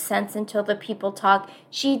it makes sense until the people talk,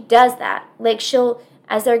 she does that. Like,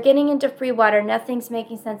 as they're getting into Freewater, nothing's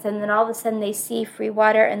making sense, and then all of a sudden they see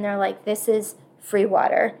Freewater and they're like, this is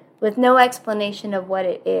Freewater, with no explanation of what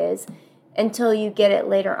it is. until you get it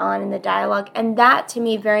later on in the dialogue. And that, to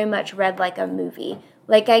me, very much read like a movie.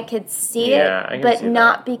 Like, I could see it, but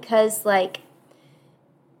not because, like,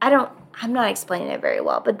 I'm not explaining it very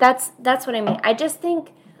well, but that's what I mean. I just think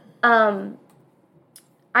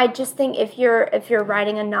if you're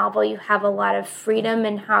writing a novel, you have a lot of freedom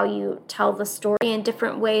in how you tell the story in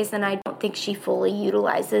different ways, and I don't think she fully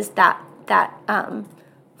utilizes that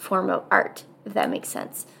form of art, if that makes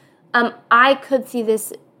sense. I could see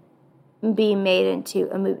this being made into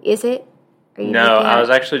a movie. Is it? No, I was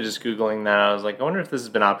actually just Googling that. I was like, I wonder if this has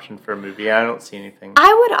been optioned for a movie. I don't see anything.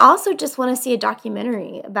 I would also just want to see a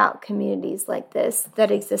documentary about communities like this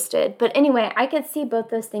that existed. But anyway, I could see both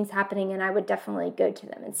those things happening, and I would definitely go to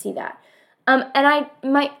them and see that. And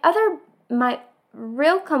my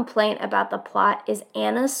real complaint about the plot is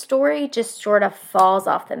Anna's story just sort of falls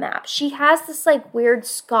off the map. She has this like weird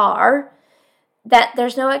scar that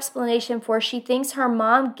there's no explanation for. She thinks her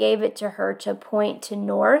mom gave it to her to point to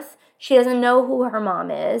north. She doesn't know who her mom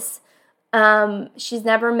is. She's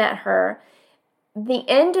never met her. The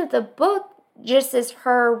end of the book just is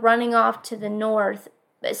her running off to the north.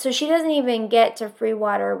 So she doesn't even get to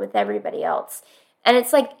Freewater with everybody else. And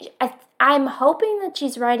it's like, I'm hoping that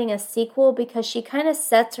she's writing a sequel because she kind of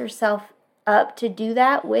sets herself up to do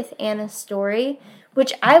that with Anna's story,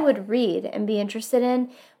 which I would read and be interested in.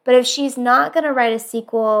 But if she's not going to write a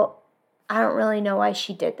sequel, I don't really know why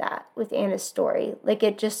she did that with Anna's story. Like,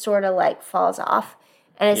 it just sort of, like, falls off.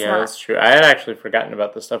 And it's not. That's true. I had actually forgotten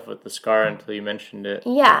about the stuff with the scar until you mentioned it.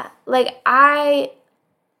 Yeah. Like, I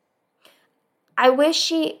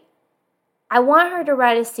wish I want her to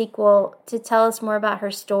write a sequel to tell us more about her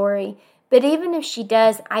story. But even if she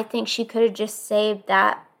does, I think she could have just saved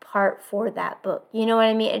that part for that book. You know what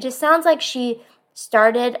I mean? It just sounds like she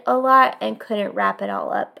started a lot and couldn't wrap it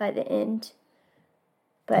all up by the end.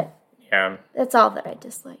 But yeah, that's all that I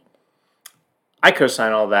disliked. I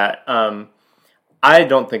co-sign all that. I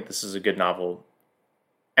don't think this is a good novel.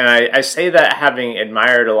 And I say that having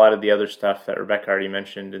admired a lot of the other stuff that Rebecca already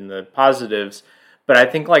mentioned in the positives, but I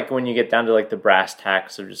think like when you get down to like the brass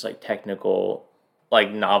tacks of just like technical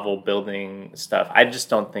like novel building stuff, I just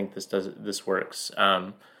don't think this works.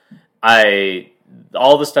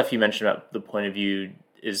 All the stuff you mentioned about the point of view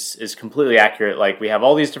is completely accurate. Like, we have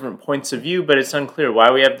all these different points of view, but it's unclear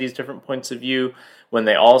why we have these different points of view when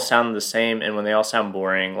they all sound the same and when they all sound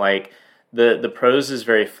boring. Like, the prose is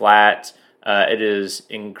very flat. It is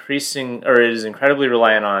incredibly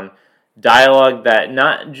reliant on dialogue that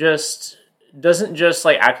doesn't just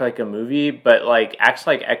like act like a movie, but like acts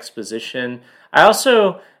like exposition. I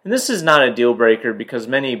also, and this is not a deal breaker because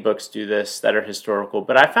many books do this that are historical,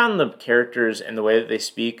 but I found the characters and the way that they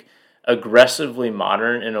speak aggressively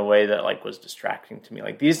modern in a way that like was distracting to me.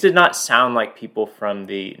 Like, these did not sound like people from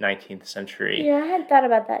the 19th century. Yeah, I had thought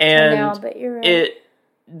about that too now, but you're right.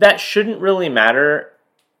 That shouldn't really matter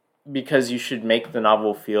because you should make the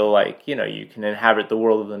novel feel like, you know, you can inhabit the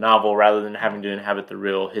world of the novel rather than having to inhabit the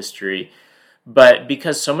real history. But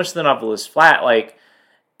because so much of the novel is flat, like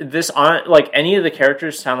any of the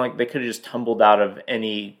characters sound like they could have just tumbled out of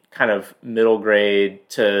any kind of middle grade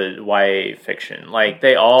to YA fiction. Like,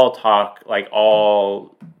 they all talk like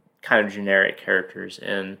all kind of generic characters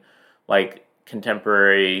in like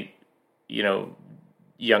contemporary, you know,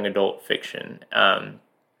 young adult fiction. And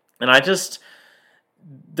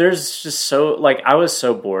there's just so, like, I was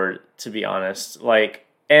so bored, to be honest. Like,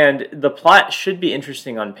 and the plot should be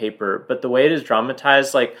interesting on paper, but the way it is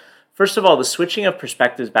dramatized, like, first of all, the switching of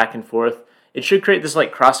perspectives back and forth, it should create this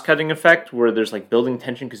like cross-cutting effect where there's like building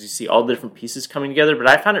tension because you see all the different pieces coming together. But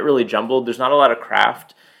I found it really jumbled. There's not a lot of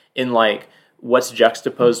craft in like what's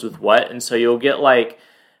juxtaposed with what. And so you'll get like,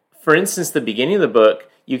 for instance, the beginning of the book,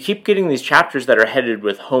 you keep getting these chapters that are headed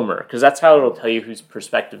with Homer because that's how it'll tell you whose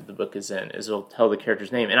perspective the book is in, is it'll tell the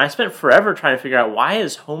character's name. And I spent forever trying to figure out why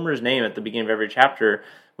is Homer's name at the beginning of every chapter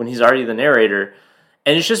when he's already the narrator.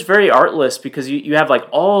 And it's just very artless because you have like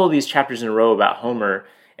all these chapters in a row about Homer,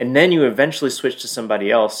 and then you eventually switch to somebody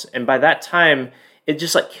else. And by that time, it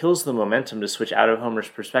just like kills the momentum to switch out of Homer's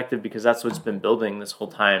perspective because that's what's been building this whole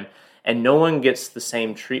time. And no one gets the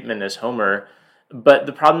same treatment as Homer. But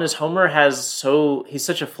the problem is he's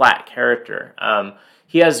such a flat character.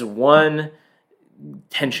 He has one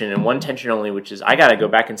tension and one tension only, which is I got to go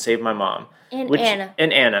back and save my mom. And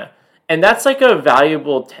Anna. And that's like a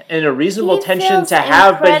valuable and a reasonable tension to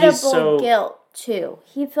have, but he's so... guilt, too.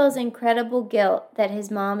 He feels incredible guilt that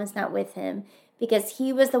his mom is not with him because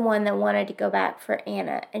he was the one that wanted to go back for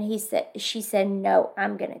Anna. And she said, no,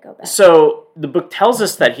 I'm going to go back. So the book tells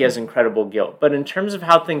us that he has incredible guilt. But in terms of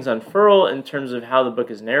how things unfurl, in terms of how the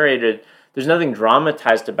book is narrated, there's nothing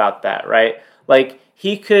dramatized about that, right? Like,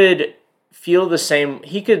 he could feel the same.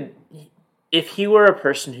 He could, if he were a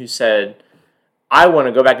person who said, I want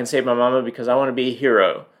to go back and save my mama because I want to be a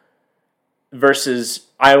hero, versus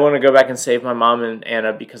I want to go back and save my mom and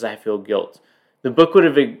Anna because I feel guilt, the book would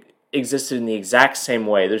have existed in the exact same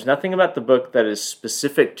way. There's nothing about the book that is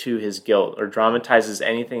specific to his guilt or dramatizes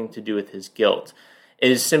anything to do with his guilt. It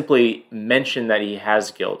is simply mentioned that he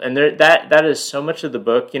has guilt. And that is so much of the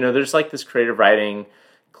book. There's like this creative writing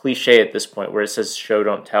cliche at this point where it says show,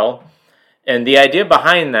 don't tell. And the idea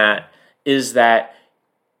behind that is that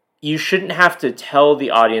you shouldn't have to tell the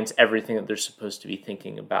audience everything that they're supposed to be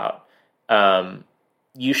thinking about.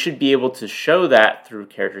 You should be able to show that through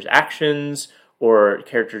characters' actions or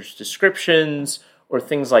characters' descriptions or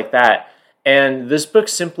things like that. And this book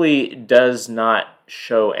simply does not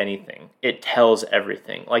show anything. It tells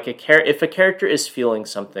everything. Like if a character is feeling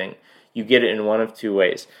something, you get it in one of two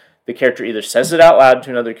ways. The character either says it out loud to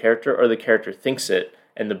another character, or the character thinks it,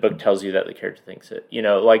 and the book tells you that the character thinks it.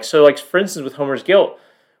 So for instance, with Homer's guilt,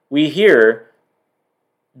 we hear,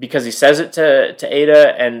 because he says it to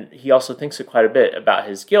Ada, and he also thinks it quite a bit about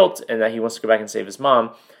his guilt and that he wants to go back and save his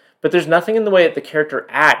mom. But there's nothing in the way that the character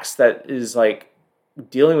acts that is like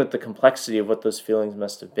dealing with the complexity of what those feelings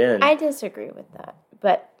must have been. I disagree with that,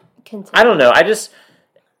 but continue. I don't know. I just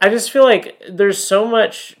feel like there's so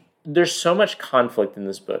much conflict in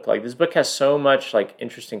this book. Like, this book has so much like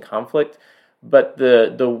interesting conflict, but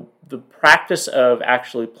the practice of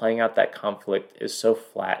actually playing out that conflict is so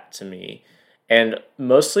flat to me. And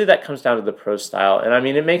mostly that comes down to the prose style. And I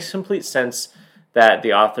mean, it makes complete sense that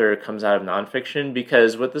the author comes out of nonfiction,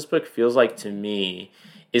 because what this book feels like to me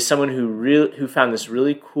is someone who found this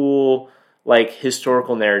really cool like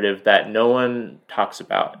historical narrative that no one talks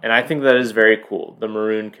about. And I think that is very cool, the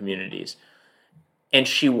Maroon communities. And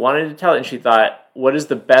she wanted to tell it, and she thought, what is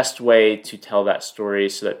the best way to tell that story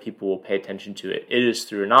so that people will pay attention to it? It is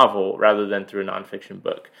through a novel rather than through a nonfiction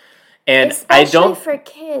book. And especially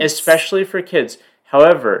for kids.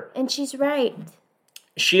 However, and she's right.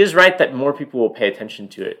 She is right that more people will pay attention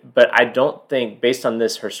to it, but I don't think, based on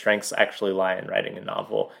this, her strengths actually lie in writing a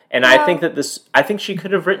novel. And I think she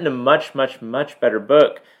could have written a much, much, much better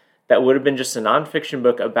book that would have been just a nonfiction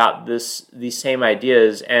book about these same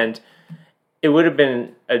ideas, and it would have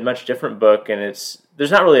been a much different book. And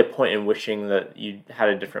there's not really a point in wishing that you had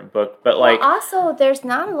a different book, but like, also there's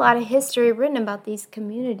not a lot of history written about these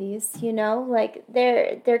communities. Like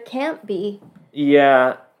there can't be.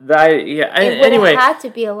 Yeah. It would have had to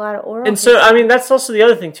be a lot of oral. And so, I mean, that's also the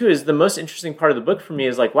other thing too, is the most interesting part of the book for me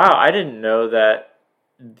is like, wow, I didn't know that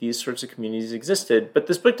these sorts of communities existed. But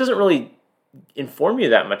this book doesn't really inform you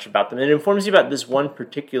that much about them. It informs you about this one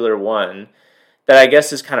particular one that I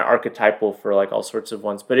guess is kind of archetypal for like all sorts of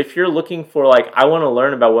ones. But if you're looking for like, I want to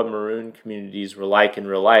learn about what Maroon communities were like in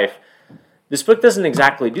real life, this book doesn't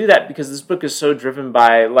exactly do that, because this book is so driven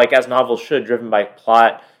by, like as novels should, driven by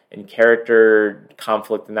plot and character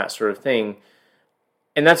conflict and that sort of thing.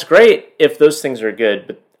 And that's great if those things are good,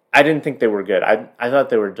 but I didn't think they were good. I thought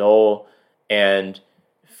they were dull and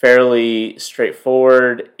fairly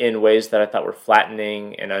straightforward in ways that I thought were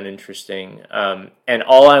flattening and uninteresting. And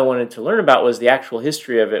all I wanted to learn about was the actual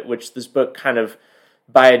history of it, which this book kind of,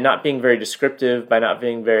 by not being very descriptive, by not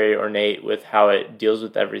being very ornate with how it deals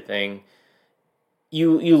with everything,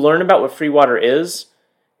 you learn about what Freewater is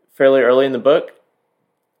fairly early in the book.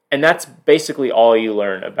 And that's basically all you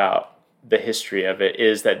learn about the history of it,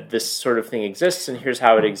 is that this sort of thing exists and here's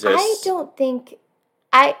how it exists. I don't think...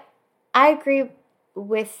 I agree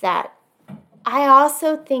with that. I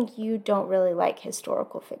also think you don't really like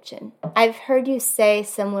historical fiction. I've heard you say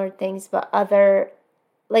similar things about other...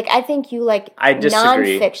 Like, I think you like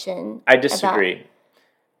nonfiction. I disagree.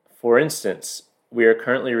 For instance, we are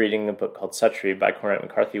currently reading a book called Suttree by Cormac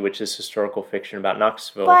McCarthy, which is historical fiction about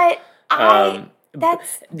Knoxville. But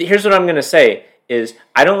here's what I'm going to say is,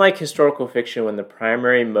 I don't like historical fiction when the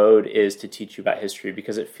primary mode is to teach you about history,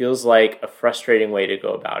 because it feels like a frustrating way to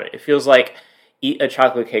go about it. It feels like eat a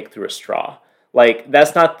chocolate cake through a straw. Like,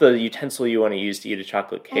 that's not the utensil you want to use to eat a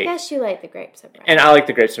chocolate cake. I guess you like The Grapes of Wrath. And I like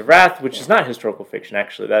The Grapes of Wrath, which is not historical fiction,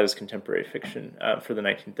 actually. That is contemporary fiction for the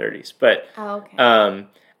 1930s. But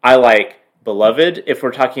I like Beloved, if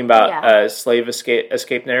we're talking about slave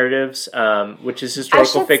escape narratives, which is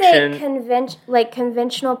historical fiction. Say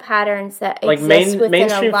conventional patterns that exist within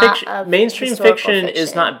mainstream a lot fiction. Of Mainstream fiction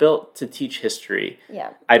is not built to teach history.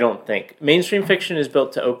 Yeah, I don't think mainstream fiction is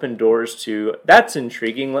built to open doors to, that's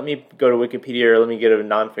intriguing. Let me go to Wikipedia, or let me get a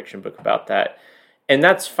nonfiction book about that, and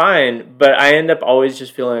that's fine. But I end up always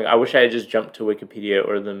just feeling like I wish I had just jumped to Wikipedia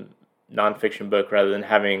or the nonfiction book rather than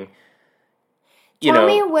having. Tell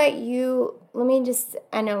me what you... Let me just...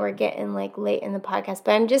 I know we're getting late in the podcast,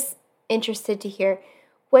 but I'm just interested to hear.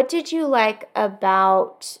 What did you like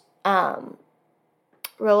about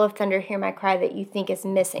Roll of Thunder, Hear My Cry that you think is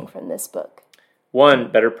missing from this book?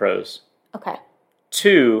 1, better prose. Okay.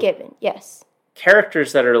 2, Given, yes.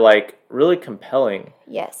 Characters that are like really compelling.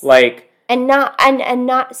 Yes. Like and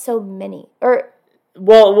not so many. Or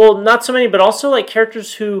well, not so many, but also like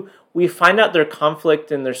characters who we find out their conflict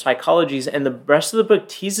and their psychologies, and the rest of the book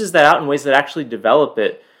teases that out in ways that actually develop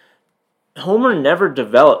it. Homer never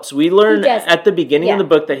develops. We learn at the beginning of the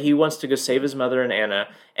book that he wants to go save his mother and Anna,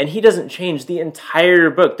 and he doesn't change the entire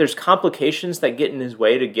book. There's complications that get in his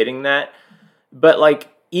way to getting that, but like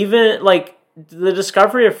even like the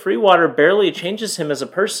discovery of Freewater barely changes him as a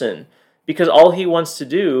person, because all he wants to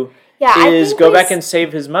do is go back and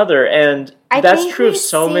save his mother, and that's true of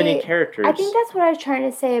so many characters. I think that's what I was trying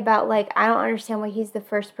to say about, like, I don't understand why he's the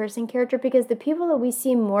first person character, because the people that we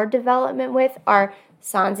see more development with are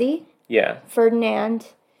Sansi, Ferdinand,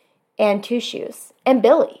 and Two Shoes, and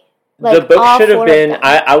Billy. Like, the book should have been,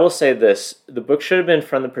 I will say this, the book should have been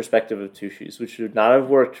from the perspective of Two Shoes, which would not have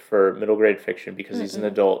worked for middle grade fiction, because he's an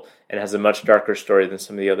adult and has a much darker story than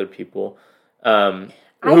some of the other people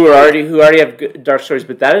who already have good, dark stories.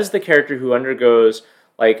 But that is the character who undergoes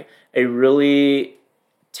like a really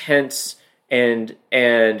tense and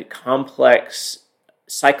complex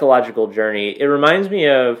psychological journey. It reminds me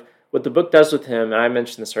of what the book does with him, and I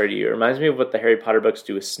mentioned this already. It reminds me of what the Harry Potter books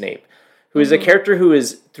do with Snape, who is a character who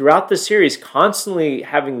is, throughout the series, constantly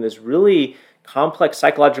having this really complex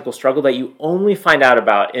psychological struggle that you only find out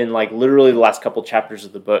about in, like, literally the last couple chapters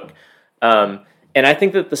of the book. And I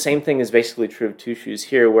think that the same thing is basically true of Two Shoes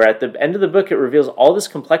here, where at the end of the book, it reveals all this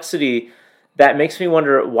complexity that makes me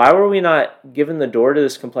wonder, why were we not given the door to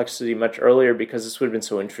this complexity much earlier? Because this would have been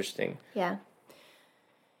so interesting. Yeah.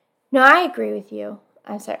 No, I agree with you.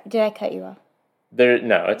 I'm sorry. Did I cut you off?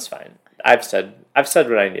 No, it's fine. I've said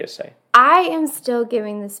what I need to say. I am still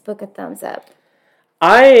giving this book a thumbs up.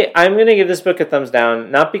 I'm going to give this book a thumbs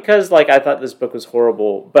down, not because like I thought this book was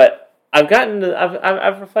horrible, but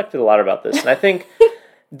I've reflected a lot about this, and I think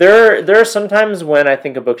there are some times when I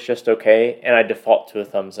think a book's just okay, and I default to a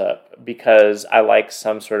thumbs up because I like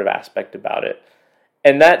some sort of aspect about it,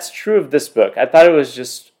 and that's true of this book. I thought it was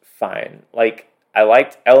just fine. Like, I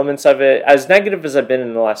liked elements of it. As negative as I've been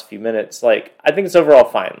in the last few minutes, like, I think it's overall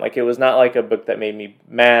fine. Like, it was not like a book that made me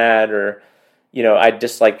mad or, you know, I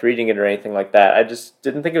disliked reading it or anything like that. I just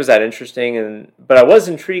didn't think it was that interesting, but I was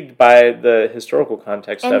intrigued by the historical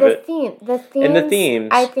context of it. And the themes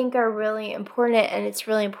I think are really important, and it's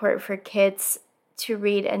really important for kids to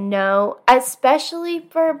read and know, especially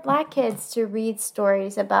for Black kids, to read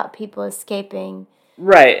stories about people escaping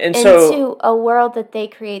into a world that they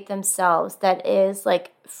create themselves that is,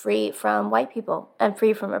 like, free from white people and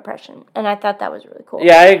free from oppression. And I thought that was really cool.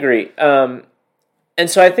 Yeah, I agree. And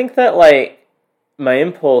so I think that, like, my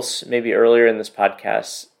impulse maybe earlier in this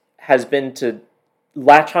podcast has been to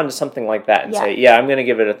latch onto something like that and say, I'm going to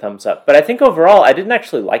give it a thumbs up. But I think overall, I didn't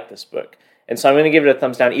actually like this book. And so I'm going to give it a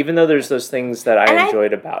thumbs down, even though there's those things that I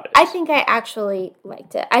enjoyed about it. I think I actually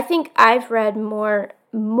liked it. I think I've read more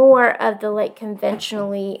of the, like,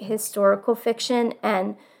 conventionally historical fiction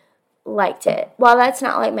and liked it. While that's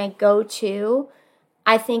not, like, my go-to,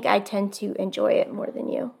 I think I tend to enjoy it more than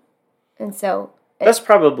you. And so that's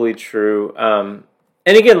probably true.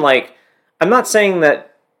 And again, like, I'm not saying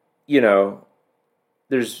that, you know,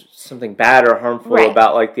 there's something bad or harmful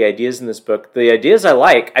about, like, the ideas in this book. The ideas I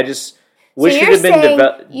like, I just wish it had been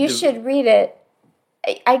developed. You should read it.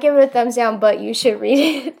 I give it a thumbs down, but you should read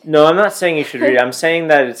it. No, I'm not saying you should read it. I'm saying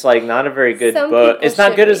that it's, like, not a very good book. It's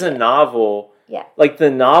not good as a novel. Yeah. Like, the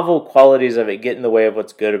novel qualities of it get in the way of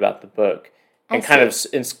what's good about the book, and kind of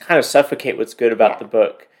suffocate what's good about the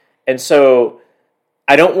book. And so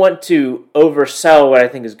I don't want to oversell what I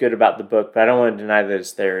think is good about the book, but I don't want to deny that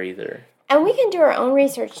it's there either. And we can do our own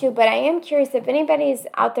research too, but I am curious if anybody's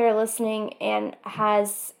out there listening and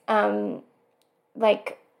has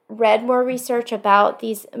like read more research about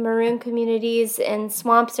these maroon communities and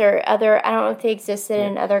swamps or other, I don't know if they existed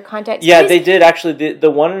in other contexts. Yeah, they did actually.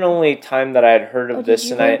 The one and only time that I had heard of this, did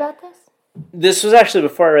you hear about this? This was actually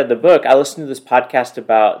before I read the book. I listened to this podcast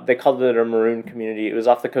about, they called it a maroon community. It was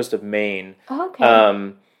off the coast of Maine. Oh,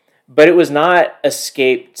 okay. But it was not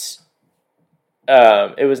escaped.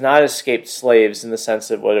 It was not escaped slaves in the sense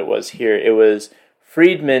of what it was here. It was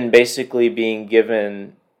freedmen basically being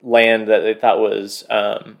given land that they thought was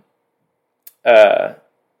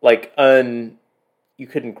you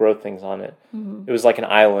couldn't grow things on it. Mm-hmm. It was like an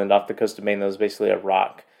island off the coast of Maine that was basically a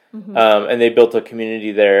rock. Mm-hmm. And they built a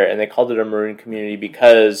community there, and they called it a maroon community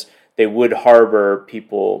because they would harbor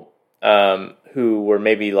people who were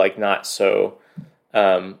maybe, like, not so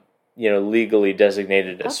legally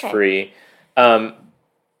designated as Okay. free.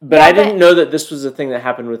 But I didn't know that this was a thing that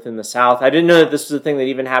happened within the South. I didn't know that this was a thing that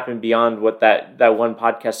even happened beyond what that one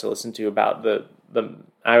podcast I listened to about the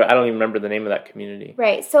I don't even remember the name of that community.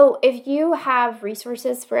 Right. So if you have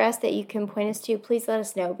resources for us that you can point us to, please let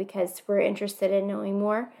us know because we're interested in knowing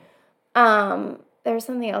more. There was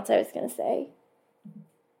something else I was going to say.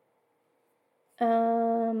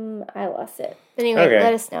 I lost it. But anyway, Okay.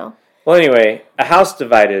 let us know. Well, anyway, A House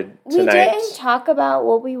Divided tonight. We didn't talk about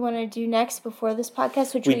what we want to do next before this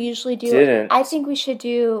podcast, which we usually do. Didn't. I think we should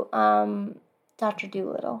do Dr.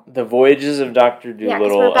 Dolittle. The Voyages of Dr. Dolittle. Yeah,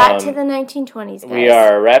 because we're back to the 1920s, guys. We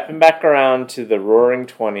are wrapping back around to the roaring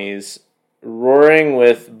 20s, roaring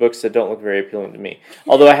with books that don't look very appealing to me.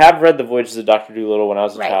 Although I have read The Voyages of Dr. Dolittle when I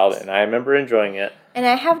was a child, and I remember enjoying it. And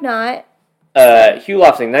I have not. Hugh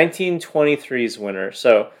Lofting, 1923's winner.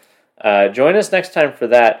 So join us next time for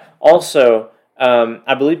that. Also,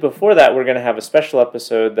 I believe before that we're going to have a special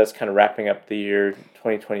episode that's kind of wrapping up the year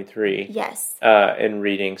 2023. Yes. In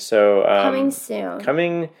reading. So coming soon.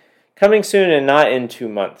 Coming soon, and not in 2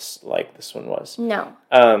 months like this one was. No.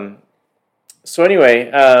 So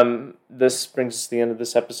anyway, this brings us to the end of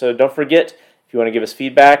this episode. Don't forget, if you want to give us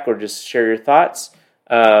feedback or just share your thoughts,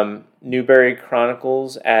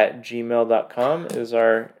 newberrychronicles@gmail.com is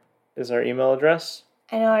our email address.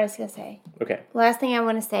 I know what I was going to say. Okay. Last thing I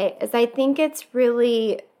want to say is I think it's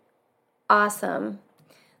really awesome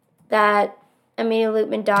that Amelia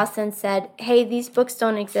Loopman Dawson said, hey, these books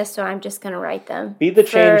don't exist, so I'm just going to write them. Be the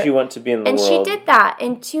change you want to be in the world. And she did that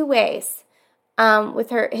in 2 ways, with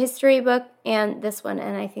her history book and this one,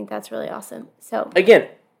 and I think that's really awesome. So again,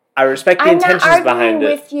 I respect the intentions behind it. I'm not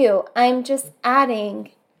arguing with you. I'm just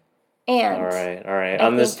adding and. All right.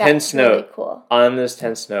 On this tense note, really cool.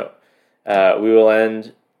 We will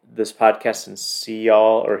end this podcast and see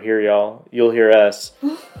y'all or hear y'all. You'll hear us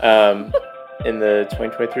in the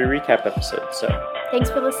 2023 recap episode. So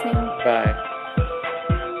thanks for listening. Bye.